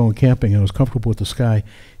started going camping and I was comfortable with the sky,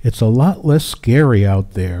 it's a lot less scary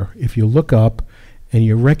out there if you look up and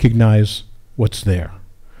you recognize what's there.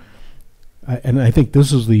 And I think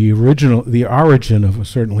this is the origin of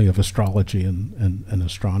certainly of astrology and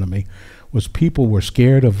astronomy, was people were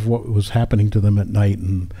scared of what was happening to them at night,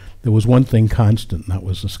 and there was one thing constant, and that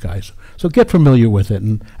was the skies. So get familiar with it,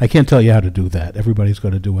 and I can't tell you how to do that. Everybody's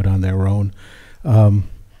got to do it on their own.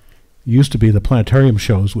 Used to be the planetarium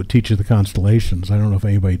shows would teach you the constellations. I don't know if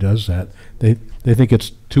anybody does that. They think it's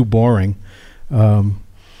too boring. And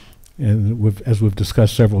as we've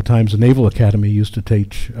discussed several times, the Naval Academy used to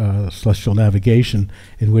teach celestial navigation,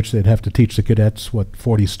 in which they'd have to teach the cadets,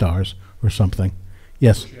 40 stars or something.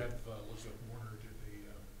 Yes? Elizabeth Warner did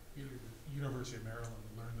the University of Maryland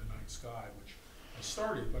to learn the night sky, which I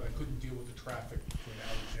started, but I couldn't deal with the traffic between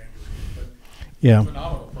Alexandria. But Yeah.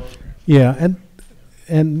 phenomenal program. Yeah,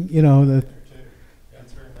 and you know,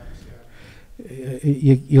 That's very nice,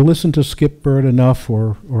 yeah. you listen to Skip Bird enough,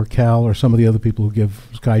 or Cal, or some of the other people who give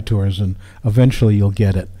sky tours, and eventually you'll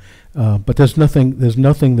get it. But there's nothing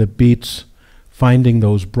that beats finding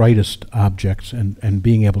those brightest objects and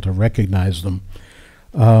being able to recognize them.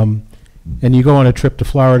 And you go on a trip to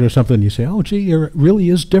Florida or something, and you say, "Oh, gee, it really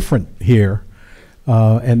is different here,"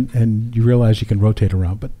 and you realize you can rotate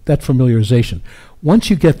around. But that familiarization, once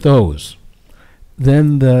you get those,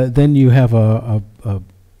 then you have a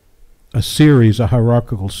series, a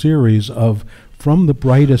hierarchical series of, from the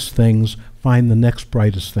brightest things, find the next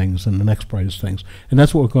brightest things and the next brightest things. And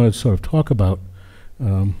that's what we're going to sort of talk about,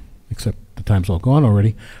 except the time's all gone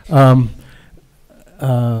already. And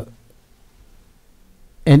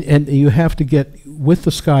you have to get with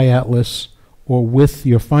the Sky Atlas or with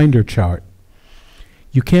your finder chart.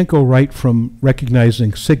 You can't go right from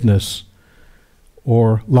recognizing Cygnus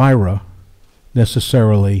or Lyra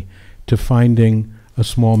necessarily to finding a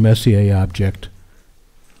small Messier object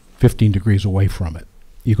 15 degrees away from it.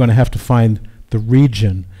 You're going to have to find the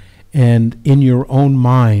region and in your own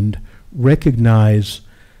mind recognize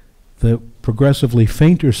the progressively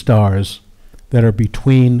fainter stars that are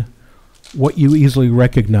between what you easily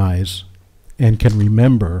recognize and can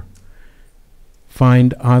remember.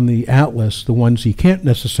 Find on the atlas the ones you can't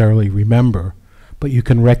necessarily remember, but you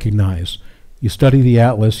can recognize. You study the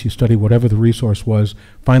atlas, you study whatever the resource was,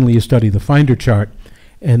 finally you study the finder chart,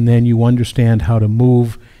 and then you understand how to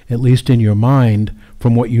move, at least in your mind,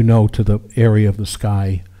 from what you know to the area of the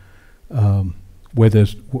sky where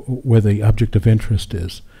the object of interest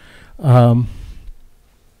is.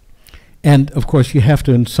 And of course you have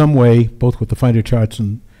to, in some way, both with the finder charts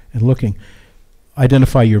and looking,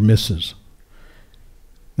 identify your misses.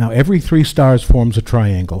 Now every 3 stars forms a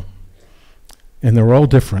triangle, and they're all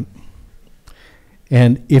different.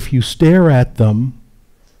 And if you stare at them,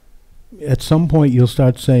 at some point you'll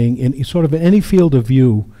start saying, in sort of any field of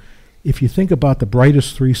view, if you think about the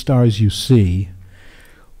brightest 3 stars you see,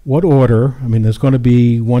 what order? I mean, there's going to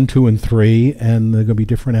be 1, 2, and 3, and there are going to be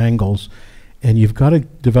different angles. And you've got to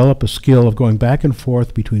develop a skill of going back and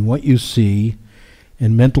forth between what you see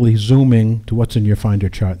and mentally zooming to what's in your finder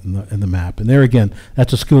chart and the map. And there again,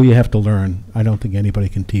 that's a skill you have to learn. I don't think anybody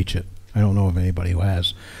can teach it. I don't know of anybody who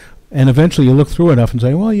has. And eventually you look through enough and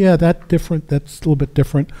say, well, yeah, that's different, that's a little bit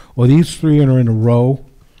different. Or these three are in a row.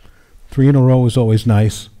 3 in a row is always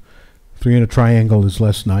nice. 3 in a triangle is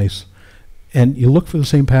less nice. And you look for the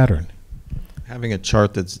same pattern. Having a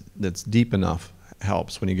chart that's deep enough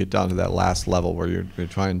helps when you get down to that last level where you're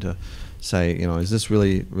trying to say, you know, is this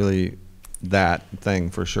really that thing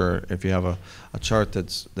for sure? If you have a chart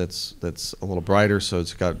that's a little brighter, so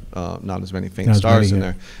it's got not as many faint Not as stars many, in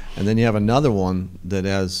yeah. there, and then you have another one that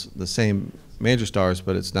has the same major stars,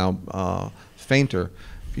 but it's now fainter.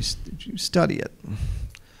 If you study it,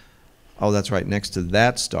 oh, that's right, next to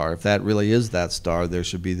that star, if that really is that star, there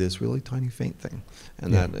should be this really tiny faint thing,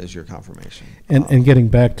 and Yeah. that is your confirmation. And getting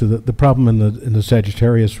back to the problem in the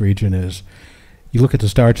Sagittarius region is, you look at the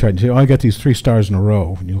star chart and say, oh, I got these 3 stars in a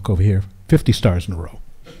row. And you look over here, 50 stars in a row.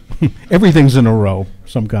 Everything's in a row,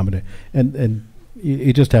 some combination. And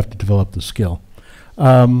you just have to develop the skill.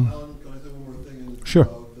 Alan, can I say one more thing? And it's Sure.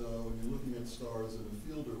 about, when you're looking at stars in a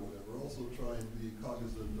field or whatever, also try and be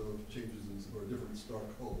cognizant of changes or different star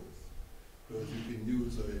colors. Because you can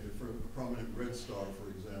use a prominent red star,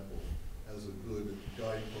 for example, as a good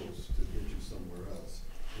guidepost to get you somewhere else,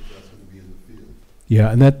 if that's going to be in the field.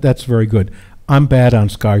 Yeah, and that's very good. I'm bad on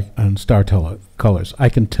star colors. I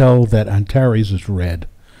can tell that Antares is red,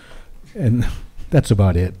 and that's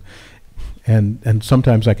about it. And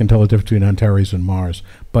sometimes I can tell the difference between Antares and Mars,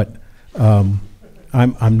 but I'm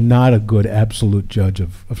not a good absolute judge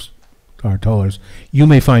of star colors. You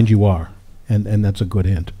may find you are, and that's a good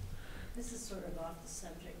hint. This is sort of off the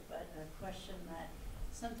subject, but a question that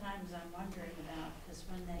sometimes I'm wondering about, because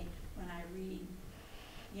when I read,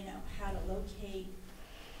 you know, how to locate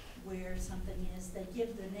where something is, they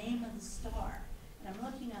give the name of the star. And I'm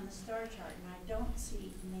looking on the star chart, and I don't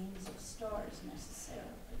see names of stars necessarily.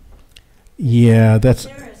 Yeah, that's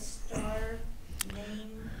Is there a star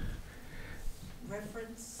name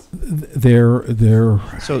reference? there.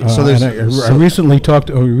 So and I recently talked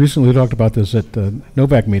about this at the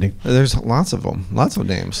Novak meeting. There's lots of them, lots of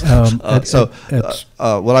names. It's-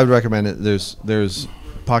 What I would recommend is there's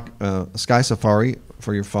Sky Safari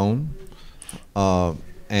for your phone,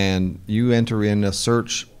 and you enter in a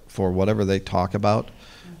search for whatever they talk about,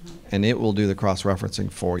 and it will do the cross-referencing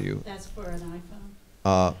for you. That's for an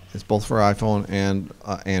iPhone? It's both for iPhone and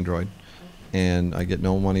Android, and I get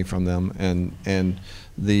no money from them. And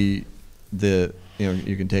the you know,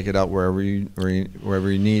 you can take it out wherever you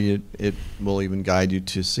need it. It will even guide you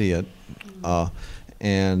to see it, but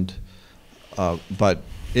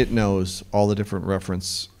it knows all the different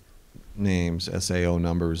reference names, SAO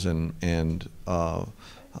numbers, and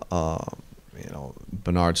you know,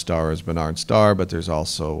 Bernard Star is Bernard Star, but there's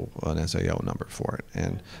also an SAO number for it,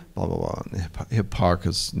 and blah blah blah.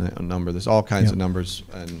 Hipparchus number. There's all kinds of numbers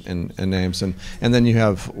and names, and then you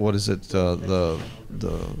have, what is it? The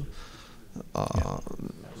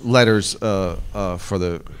letters for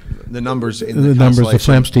the numbers in the numbers, the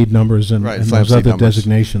constellation. Flamsteed numbers, and, Right, and those Flamsteed other numbers.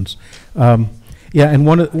 designations. Yeah, and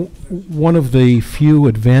one of the few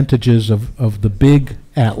advantages of the big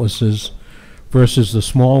atlases versus the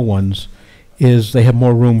small ones is they have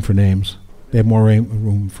more room for names. They have more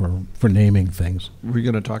room for naming things. We're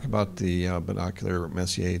going to talk about the binocular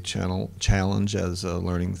Messier challenge as a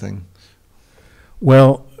learning thing.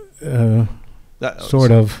 Well, That-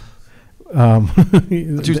 sort of. Two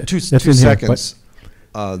that's in here, seconds.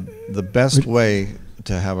 The best way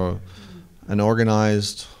to have an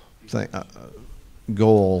organized thing,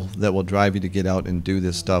 goal that will drive you to get out and do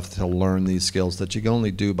this stuff, to learn these skills that you can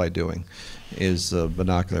only do by doing, is the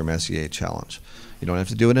binocular Messier challenge. You don't have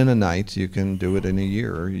to do it in a night. You can do it in a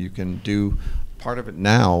year. You can do part of it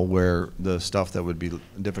now, where the stuff that would be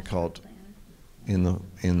difficult in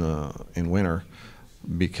winter,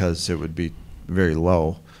 because it would be very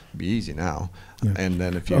low, be easy now. Yeah. And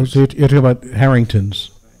then if Oh, you so you're talking about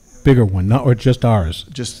Harrington's bigger one, not or just ours.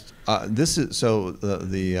 just this is so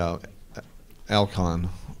the Alcon.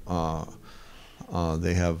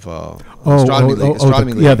 They have Astronomy League.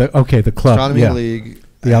 Astronomy League. Yeah, the club. Astronomy yeah. League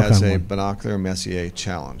The has Alcon a one. binocular Messier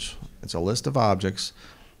challenge. It's a list of objects.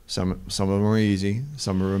 Some of them are easy,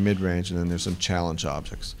 some are mid-range, and then there's some challenge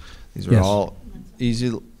objects. These are Yes. all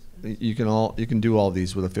easy. You can do all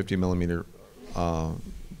these with a 50 millimeter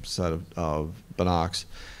set of binocs,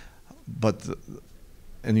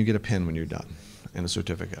 and you get a pin when you're done and a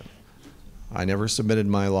certificate. I never submitted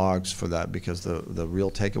my logs for that, because the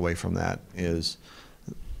real takeaway from that is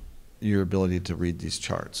your ability to read these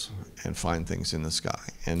charts and find things in the sky,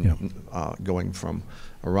 and going from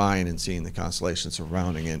Orion and seeing the constellations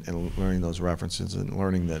surrounding it, and learning those references, and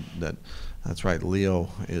learning that's right, Leo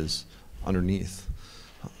is underneath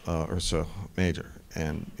Ursa Major,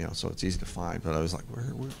 and so it's easy to find. But I was like, where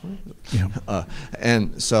is it? Yeah.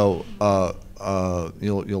 And so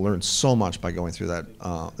you'll learn so much by going through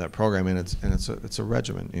that program, and it's a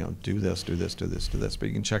regimen. Do this, do this, do this, do this. But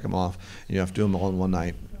you can check them off. You have to do them all in one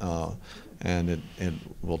night, and it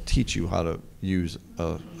will teach you how to use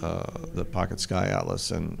the Pocket Sky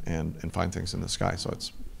Atlas and find things in the sky. So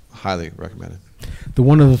it's highly recommended. The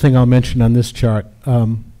one other thing I'll mention on this chart,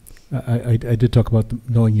 I did talk about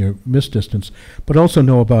knowing your mist distance, but also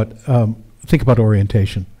know about, think about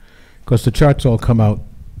orientation, because the charts all come out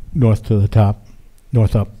north to the top,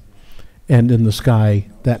 north up, and in the sky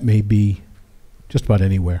that may be just about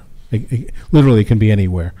anywhere. It literally can be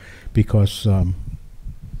anywhere, because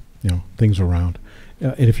things are around.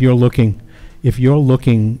 And if you're looking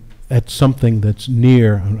at something that's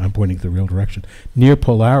near, I'm pointing the real direction, near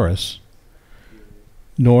Polaris,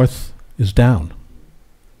 north is down.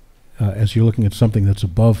 As you're looking at something that's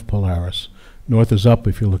above Polaris, north is up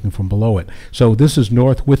if you're looking from below it. So this is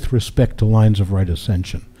north with respect to lines of right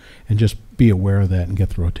ascension, and just be aware of that and get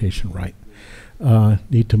the rotation right.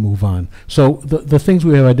 Need to move on. So the things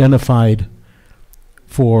we have identified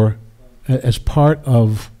for as part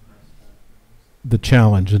of the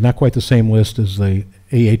challenge, and not quite the same list as the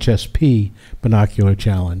AHSP binocular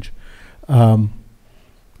challenge.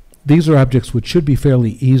 These are objects which should be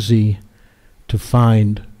fairly easy to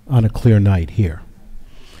find on a clear night here.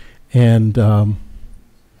 And got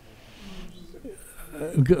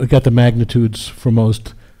the magnitudes for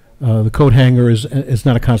most. The coat hanger is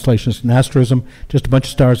not a constellation, it's an asterism, just a bunch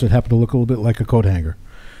of stars that happen to look a little bit like a coat hanger.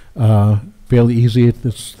 Fairly easy, it's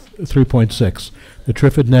 3.6. The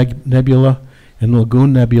Trifid Nebula and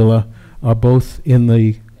Lagoon Nebula are both in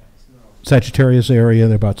the Sagittarius area.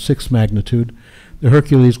 They're about 6 magnitude. The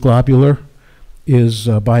Hercules Globular is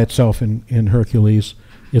by itself in Hercules.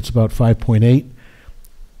 It's about 5.8.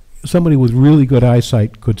 Somebody with really good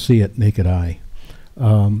eyesight could see it naked eye.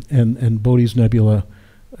 And Bode's Nebula,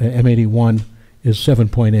 M81, is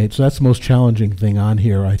 7.8. So that's the most challenging thing on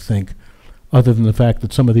here, I think, other than the fact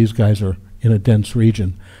that some of these guys are in a dense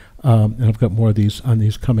region. And I've got more of these on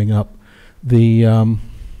these coming up. The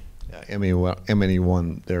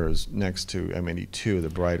M81 there is next to M82, the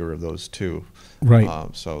brighter of those two.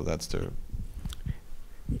 Right. So that's the...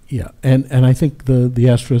 Yeah, and I think the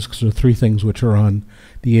asterisks are 3 things which are on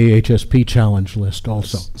the AHSP challenge list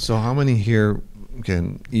also. So how many here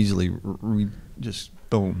can easily just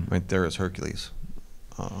boom, right there is Hercules?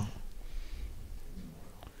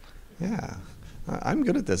 Yeah, I'm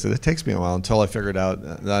good at this. It takes me a while until I figured out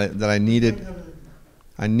that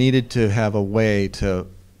I needed to have a way to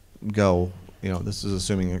go. This is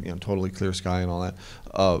assuming totally clear sky and all that.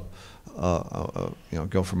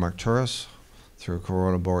 Go from Arcturus through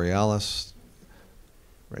Corona Borealis.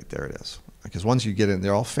 Right there it is. Because once you get in,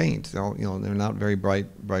 they're all faint. They're all, they're not very bright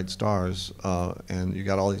stars, and you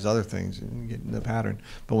got all these other things, and you get in the pattern.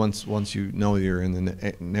 But once you know you're in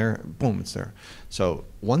the boom, it's there. So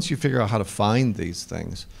once you figure out how to find these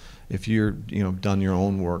things, if you're done your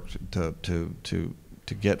own work to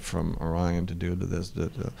get from Orion to do to this,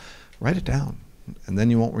 write it down, and then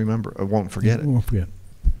you won't remember or won't forget it. Won't forget.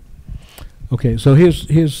 Okay, so here's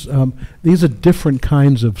these are different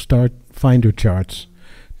kinds of star finder charts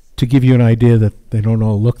to give you an idea that they don't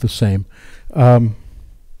all look the same. Because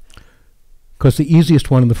the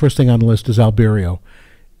easiest one and the first thing on the list is Albireo.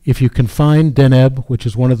 If you can find Deneb, which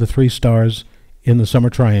is one of the 3 stars in the Summer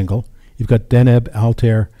Triangle, you've got Deneb,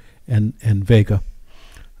 Altair, and Vega,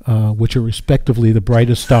 which are respectively the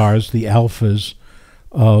brightest stars, the alphas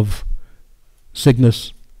of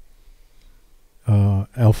Cygnus.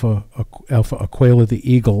 Alpha Aquila, the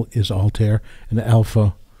Eagle, is Altair, and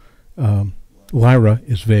Alpha Lyra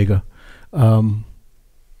is Vega. And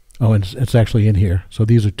it's actually in here. So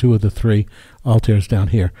these are 2 of the 3 Altairs down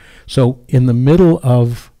here. So in the middle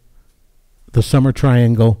of the Summer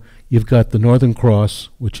Triangle, you've got the Northern Cross,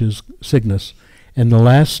 which is Cygnus, and the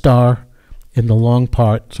last star in the long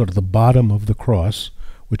part, sort of the bottom of the cross,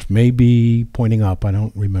 which may be pointing up, I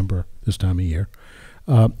don't remember this time of year,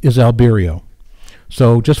 is Albireo.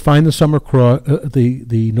 So just find the Summer Cross,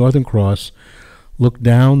 the Northern Cross, look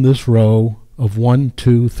down this row of 1,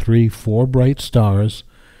 2, 3, 4 bright stars,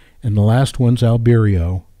 and the last one's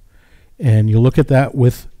Albireo, and you look at that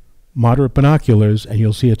with moderate binoculars, and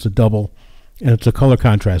you'll see it's a double, and it's a color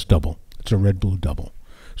contrast double. It's a red-blue double.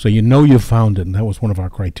 So you've found it, and that was one of our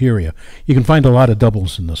criteria. You can find a lot of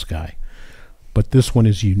doubles in the sky, but this one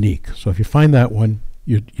is unique. So if you find that one,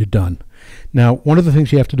 you're done. Now, one of the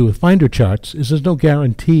things you have to do with finder charts is there's no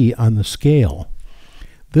guarantee on the scale.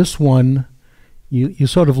 This one, you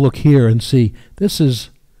sort of look here and see this is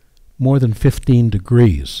more than 15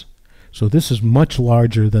 degrees. So this is much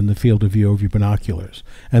larger than the field of view of your binoculars.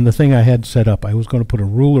 And the thing I had set up, I was going to put a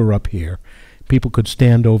ruler up here. People could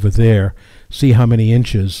stand over there, see how many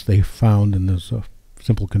inches they found, and there's a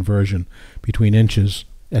simple conversion between inches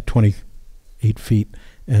at 28 feet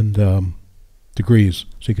and degrees,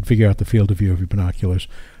 so you could figure out the field of view of your binoculars.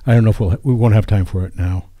 I don't know if we won't have time for it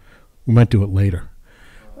now. We might do it later.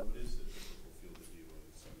 What is the typical field of view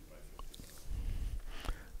of 75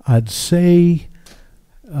 feet? I'd say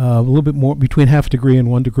a little bit more, between half a degree and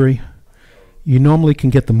 1 degree. You normally can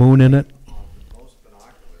get the moon in it. Most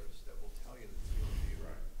binoculars that will tell you the field of view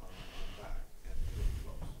on the back and really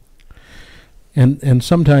close. And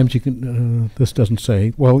sometimes you can, this doesn't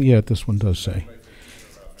say, well, yeah, this one does say.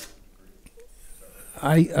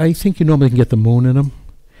 I think you normally can get the moon in them.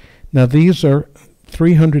 Now these are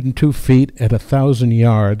 302 feet at 1,000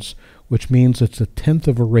 yards, which means it's a tenth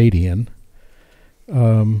of a radian.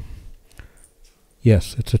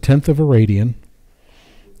 Yes, it's a tenth of a radian,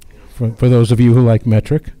 for those of you who like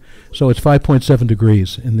metric. So it's 5.7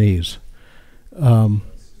 degrees in these. Can't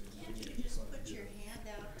you just put your hand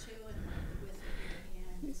out too, and the width of your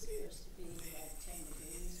hand is supposed to be like 10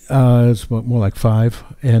 degrees? It's more like 5,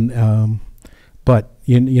 and but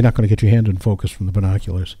you're not going to get your hand in focus from the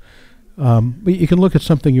binoculars. But you can look at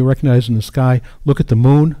something you recognize in the sky. Look at the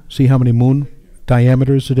moon. See how many moon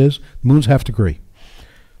diameters it is. The moon's half degree.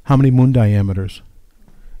 How many moon diameters?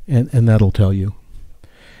 And that'll tell you.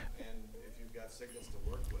 And if you've got signals to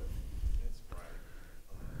work with, it's bright.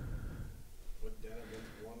 Put down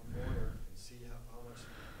against one corner and see how much of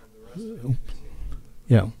the rest of it you can see.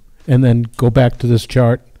 Yeah, and then go back to this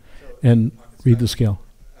chart and read the scale.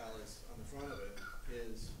 Alice, on the front of it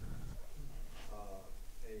is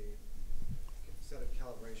a set of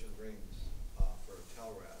calibration rings for a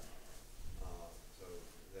TELRAD. So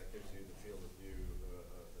that gives you the field of view, the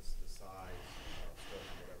size, stroke,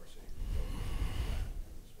 whatever, so you can go through that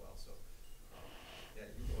as well. So, yeah,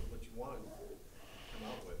 what you want to come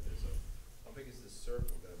out with is how big is this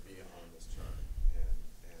circle going to be on this chart, and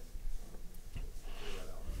figure that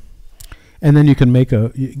out. And then you can make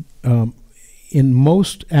in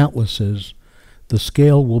most atlases, the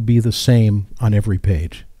scale will be the same on every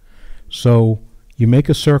page. So you make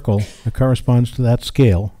a circle that corresponds to that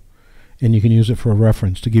scale, and you can use it for a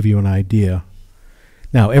reference to give you an idea.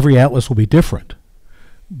 Now, every atlas will be different,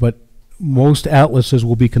 but most atlases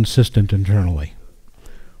will be consistent internally.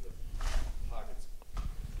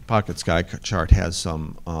 Pocket sky chart has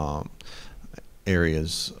some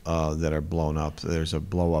areas that are blown up. There's a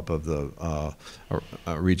blow up of the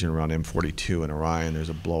region around M42 and Orion. There's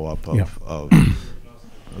a blow up of, Yeah.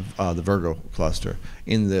 of the Virgo cluster.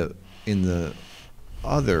 In the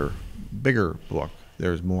other bigger book,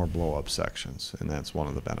 there's more blow up sections, and that's one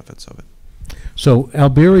of the benefits of it. So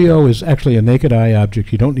Albireo is actually a naked eye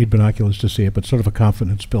object. You don't need binoculars to see it, but sort of a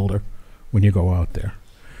confidence builder when you go out there.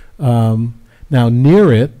 Now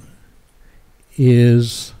near it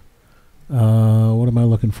is what am I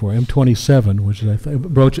looking for? M27, which is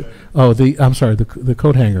brooch. Oh, I'm sorry. The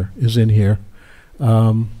coat hanger is in here.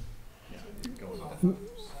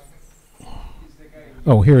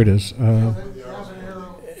 Oh, here it is.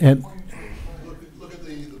 And Look at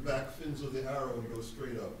the back fins of the arrow and go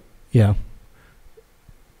straight up. yeah,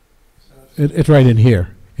 it's right in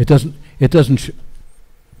here. It doesn't.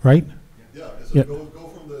 Right? Yeah, Yeah. go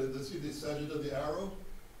from see the Sagitt of the arrow,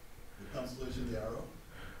 the constellation of the arrow.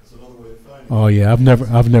 That's another way of finding it. Oh yeah, I've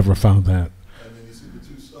never found that. And then you see the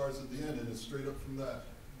two stars at the end, and it's straight up from that.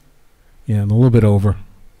 Yeah, and a little bit over.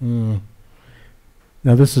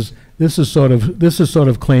 Now this is sort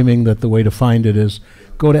of claiming that the way to find it is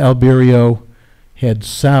go to Albireo, head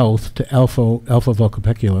south to Alpha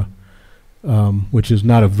Vulcapecula, which is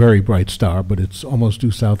not a very bright star, but it's almost due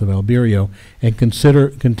south of Albireo, and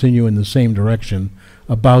continue in the same direction,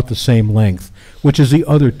 about the same length, which is the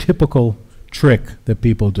other typical trick that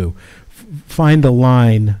people do. Find a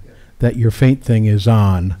line that your faint thing is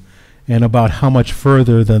on, and about how much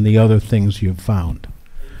further than the other things you've found.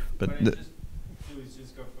 But But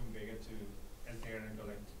just go from Vega to Altera and go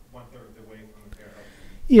like 1/3 of the way from Altera.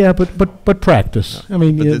 Yeah, but practice. I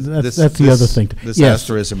mean, But yeah, this- that's the other thing. This Yes,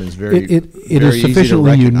 asterism is very, it very is easy to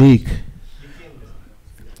sufficiently recognize. unique.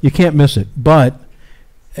 You can't miss it. But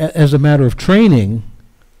as a matter of training,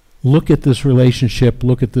 look at this relationship,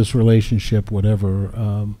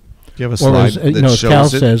 whatever. Do you have a Or slide as, that as Cal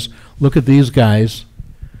shows it? says, look at these guys.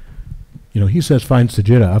 He says find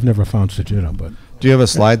Sagitta. I've never found Sagitta, but Do you have a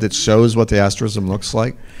slide that shows what the asterism looks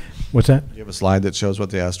like? what's that? Do you have a slide that shows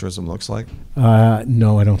what the asterism looks like?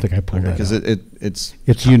 No, I don't think I pulled that Because out. it's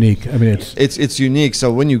It's unique. I mean, it's unique.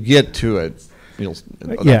 So when you get to it, you'll.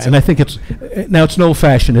 Yeah, and I think it's now it's an old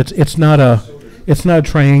fashioned. It's not a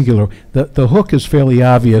triangular. The hook is fairly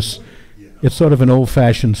obvious. It's sort of an old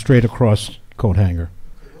fashioned straight across coat hanger.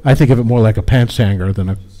 I think of it more like a pants hanger than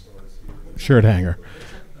a shirt hanger.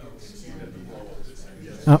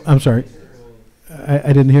 I'm sorry,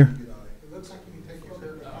 I didn't hear.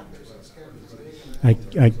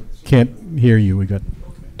 I can't hear you. We got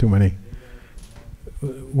too many.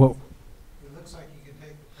 What? It looks like you can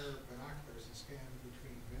take a pair of binoculars and scan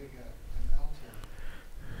between Vega and Altair.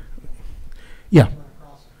 Yeah, Run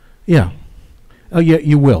across it. yeah. Oh, yeah,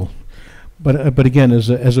 you will. But again, as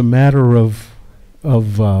a matter of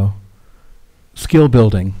skill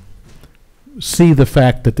building, see the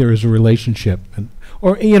fact that there is a relationship, and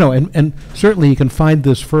certainly you can find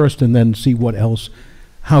this first and then see what else,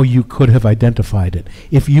 how you could have identified it.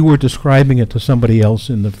 If you were describing it to somebody else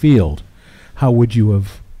in the field, how would you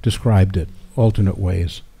have described it? Alternate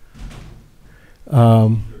ways.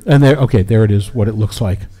 And there it is, what it looks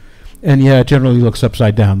like. And yeah, it generally looks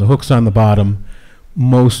upside down. The hook's on the bottom,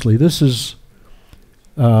 mostly. This is,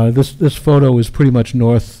 this photo is pretty much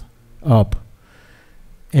north up.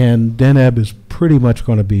 And Deneb is pretty much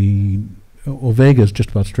going to be, Vega is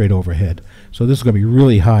just about straight overhead. So this is going to be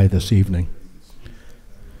really high this evening.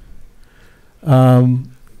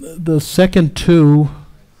 The second two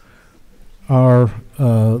are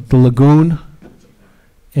the lagoon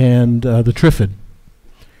and the Trifid.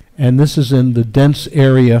 And this is in the dense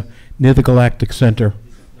area near the galactic center.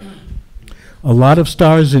 A lot of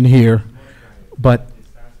stars in here, but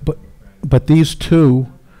these two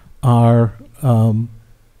are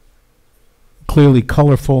clearly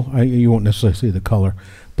colorful. You won't necessarily see the color,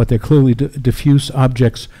 but they're clearly diffuse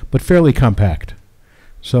objects, but fairly compact.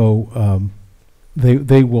 So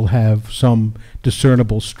they will have some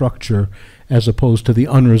discernible structure as opposed to the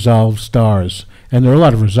unresolved stars. And there are a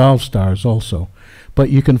lot of resolved stars also. But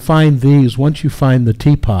you can find these, once you find the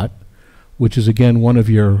teapot, which is again one of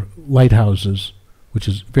your lighthouses, which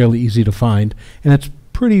is fairly easy to find, and it's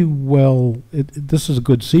pretty well, this is a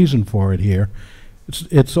good season for it here.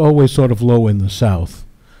 It's always sort of low in the south,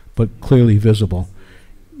 but clearly visible.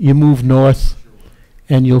 You move north,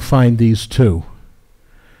 and you'll find these two.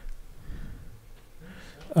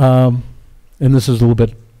 And this is a little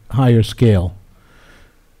bit higher scale.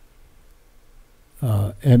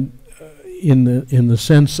 And in the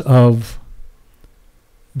sense of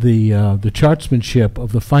the chartsmanship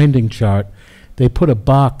of the finding chart, they put a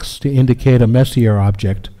box to indicate a Messier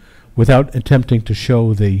object without attempting to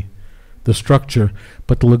show the structure.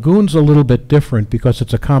 But the lagoon's a little bit different because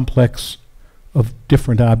it's a complex of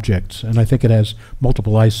different objects, and I think it has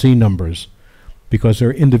multiple IC numbers because there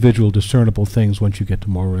are individual discernible things once you get to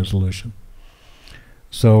more resolution.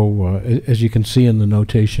 So as you can see in the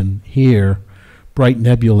notation here, bright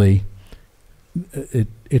nebulae,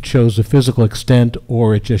 it shows a physical extent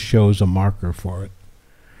or it just shows a marker for it.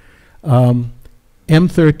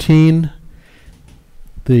 M13,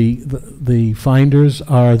 the finders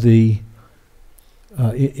are in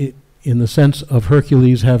the sense of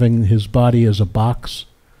Hercules having his body as a box,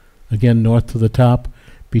 again north to the top,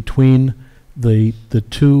 between the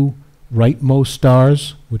two rightmost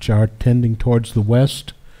stars, which are tending towards the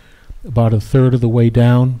west. About a third of the way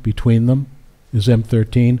down between them is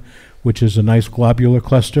M13, which is a nice globular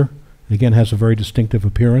cluster. Again, has a very distinctive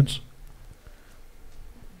appearance.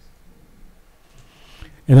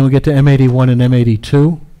 And then we get to M81 and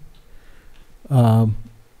M82.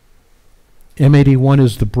 M81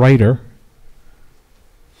 is the brighter,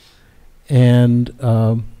 and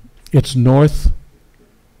it's north.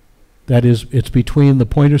 That is, it's between the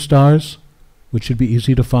pointer stars, which should be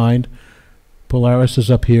easy to find. Polaris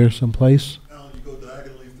is up here someplace. Alan, you go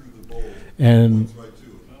diagonally through the bowl. And Points right to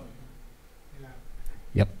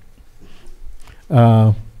it.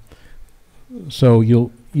 yep. So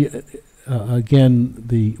you'll again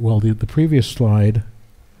the previous slide.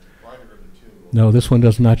 Brighter of the two. No, this one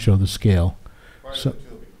does not show the scale. Brighter So of the two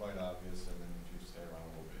will be quite obvious, and then if you stay around a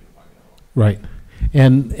little bit, you'll find out. right,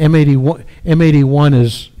 and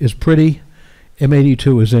M81 is pretty.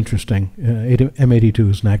 M82 is interesting. M82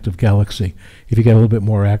 is an active galaxy. If you get a little bit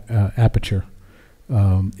more aperture,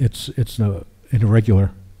 it's an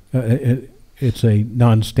irregular. It's a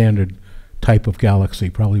non-standard type of galaxy,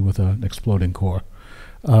 probably with an exploding core.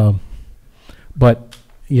 But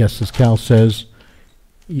yes, as Cal says,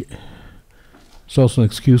 it's also an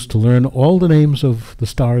excuse to learn all the names of the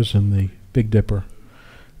stars in the Big Dipper.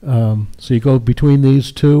 So you go between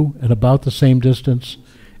these two at about the same distance,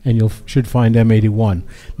 and you should find M81.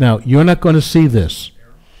 Now, you're not going to see this.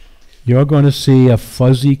 You're going to see a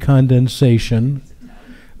fuzzy condensation,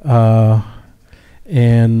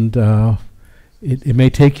 and It may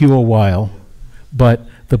take you a while, but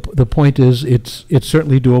the point is it's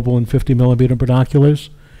certainly doable in 50 millimeter binoculars.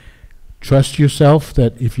 Trust yourself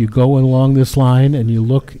that if you go along this line and you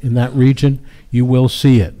look in that region, you will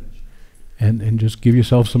see it. And just give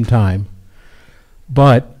yourself some time.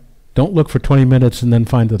 But don't look for 20 minutes and then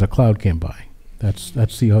find that a cloud came by.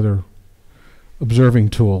 That's the other observing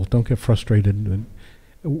tool. Don't get frustrated. And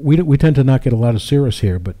we tend to not get a lot of cirrus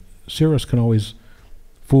here, but cirrus can always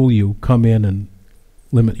fool you, come in and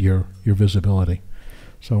limit your visibility.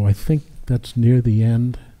 So I think that's near the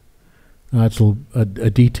end. That's a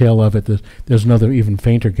detail of it. There's another even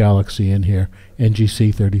fainter galaxy in here,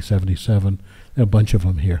 NGC 3077. A bunch of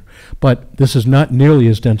them here. But this is not nearly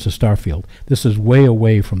as dense a star field. This is way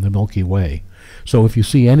away from the Milky Way. So if you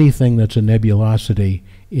see anything that's a nebulosity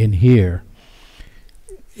in here,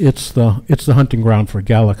 it's the hunting ground for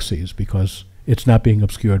galaxies because it's not being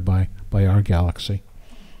obscured by our galaxy.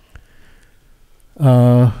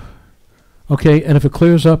 Okay, and if it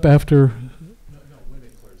clears up after...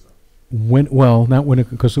 Well, not when it,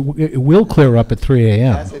 because it will clear up at 3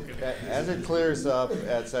 a.m. As it clears up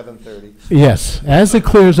at 7:30. Yes, as it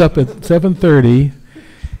clears up at 7:30,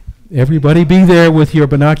 everybody be there with your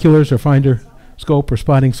binoculars or finder scope or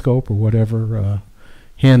spotting scope or whatever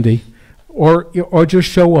handy, or just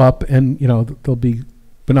show up and there'll be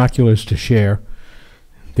binoculars to share.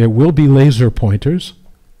 There will be laser pointers,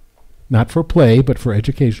 not for play but for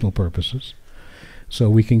educational purposes. So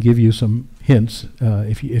we can give you some hints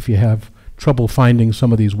if you have trouble finding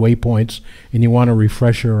some of these waypoints and you want a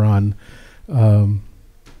refresher on the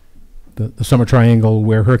summer triangle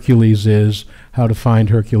where Hercules is, how to find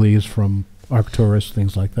Hercules from Arcturus,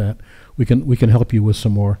 things like that. We can help you with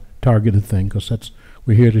some more targeted thing because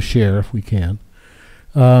we're here to share if we can.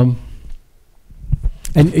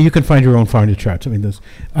 And you can find your own finder charts. I mean,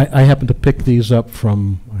 I happen to pick these up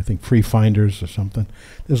from, I think, Free Finders or something.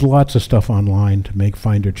 There's lots of stuff online to make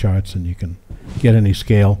finder charts, and you can get any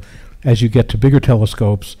scale. As you get to bigger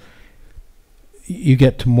telescopes, you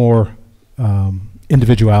get to more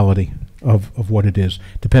individuality of what it is.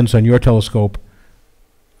 Depends on your telescope,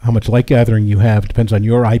 how much light gathering you have. Depends on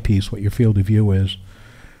your eyepiece, what your field of view is.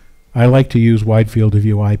 I like to use wide field of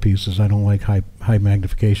view eyepieces. I don't like high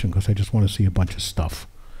magnification because I just want to see a bunch of stuff.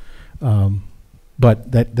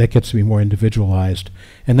 But that gets to be more individualized.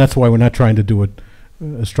 And that's why we're not trying to do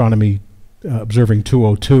astronomy observing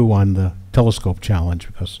 202 on the telescope challenge,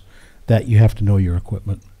 because that you have to know your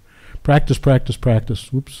equipment. Practice, practice,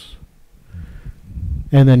 practice. Whoops.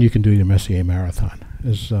 And then you can do your Messier marathon.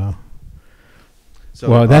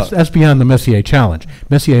 Well, that's beyond the Messier challenge.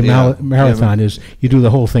 Messier marathon is you do the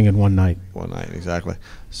whole thing in one night. One night, exactly.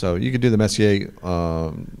 So you could do the Messier,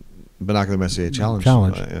 binocular Messier challenge. In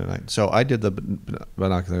a night. So I did the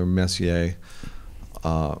binocular Messier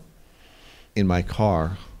in my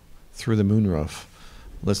car through the moonroof,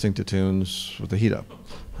 listening to tunes with the heat up.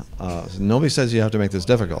 So nobody says you have to make this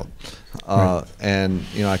difficult. Right. And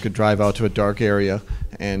I could drive out to a dark area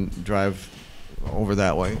and drive over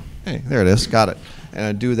that way. Hey, there it is, got it. And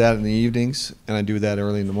I do that in the evenings, and I do that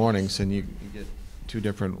early in the mornings, and you get two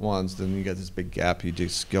different ones. Then you get this big gap. You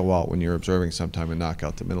just go out when you're observing sometime and knock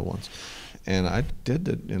out the middle ones. And I did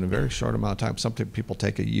it in a very short amount of time. Some people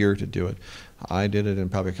take a year to do it. I did it in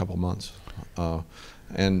probably a couple months.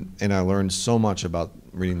 And I learned so much about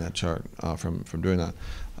reading that chart from doing that.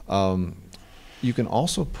 You can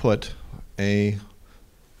also put a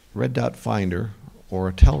red dot finder or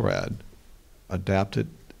a Telrad, adapt it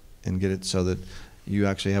and get it so that you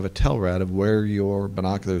actually have a Telrad of where your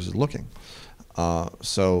binoculars is looking.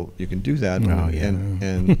 So you can do that,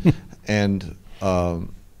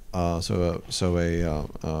 so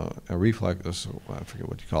a reflex, I forget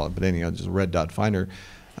what you call it, but anyhow, just a red dot finder.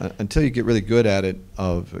 Until you get really good at it,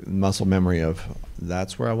 of muscle memory of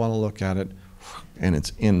that's where I want to look at it, and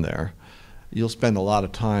it's in there, you'll spend a lot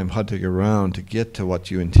of time hunting around to get to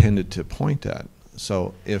what you intended to point at.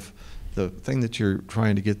 So if the thing that you're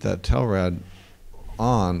trying to get that Telrad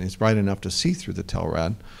on is bright enough to see through the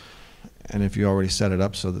Telrad, and if you already set it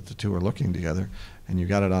up so that the two are looking together, and you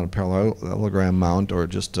got it on a parallelogram mount or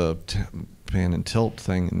just a pan and tilt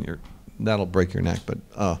thing, and that'll break your neck. But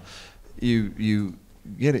you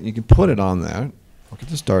get it, you can put it on there. Look at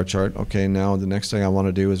the star chart. Okay, now the next thing I want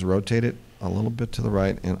to do is rotate it a little bit to the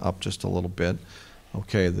right and up just a little bit.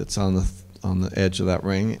 Okay, that's on the edge of that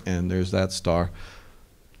ring, and there's that star.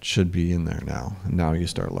 Should be in there now. And now you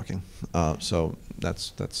start looking. So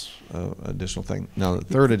that's additional thing. Now the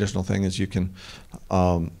third additional thing is you can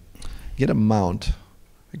get a mount,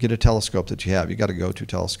 get a telescope that you have. You got a go-to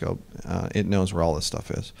telescope. It knows where all this stuff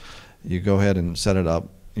is. You go ahead and set it up,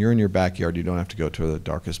 you're in your backyard. You don't have to go to the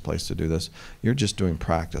darkest place to do this. You're just doing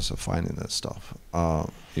practice of finding this stuff.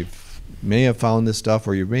 You may have found this stuff,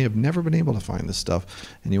 or you may have never been able to find this stuff,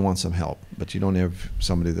 and you want some help, but you don't have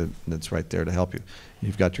somebody that's right there to help you.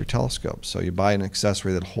 You've got your telescope, so you buy an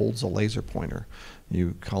accessory that holds a laser pointer.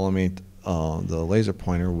 You collimate the laser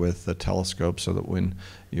pointer with the telescope so that when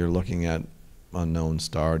you're looking at unknown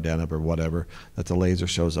star, Deneb, or whatever, that the laser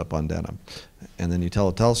shows up on Deneb. And then you tell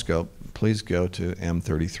the telescope, please go to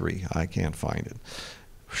M33. I can't find it.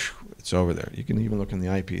 Whew, it's over there. You can even look in the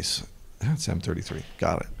eyepiece. That's M33.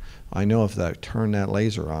 Got it. I know if I turn that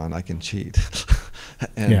laser on, I can cheat.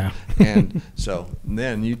 And so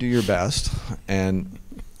then you do your best, and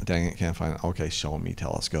dang it, can't find it. Okay, show me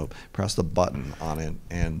telescope. Press the button on it,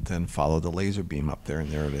 and then follow the laser beam up there, and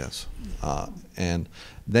there it is. And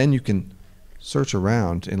then you can search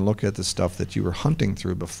around and look at the stuff that you were hunting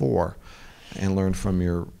through before, and learn from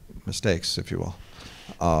your mistakes, if you will.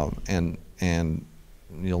 And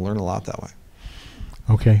you'll learn a lot that way.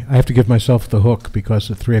 Okay, I have to give myself the hook because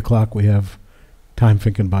at 3 o'clock we have Time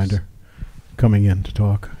Finkenbinder coming in to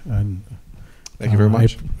talk. And thank you very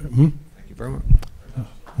much. Thank you very much. Well,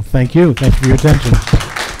 thank you. Thank you for your attention.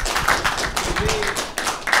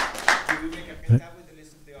 Did we make a printout with the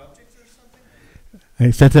list of the objects or something?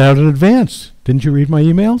 I sent it out in advance. Didn't you read my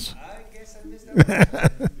emails? I guess I missed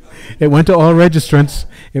that one. It went to all registrants.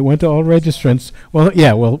 It went to all registrants. Well,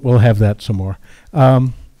 yeah, we'll have that some more.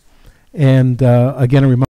 And again, a reminder.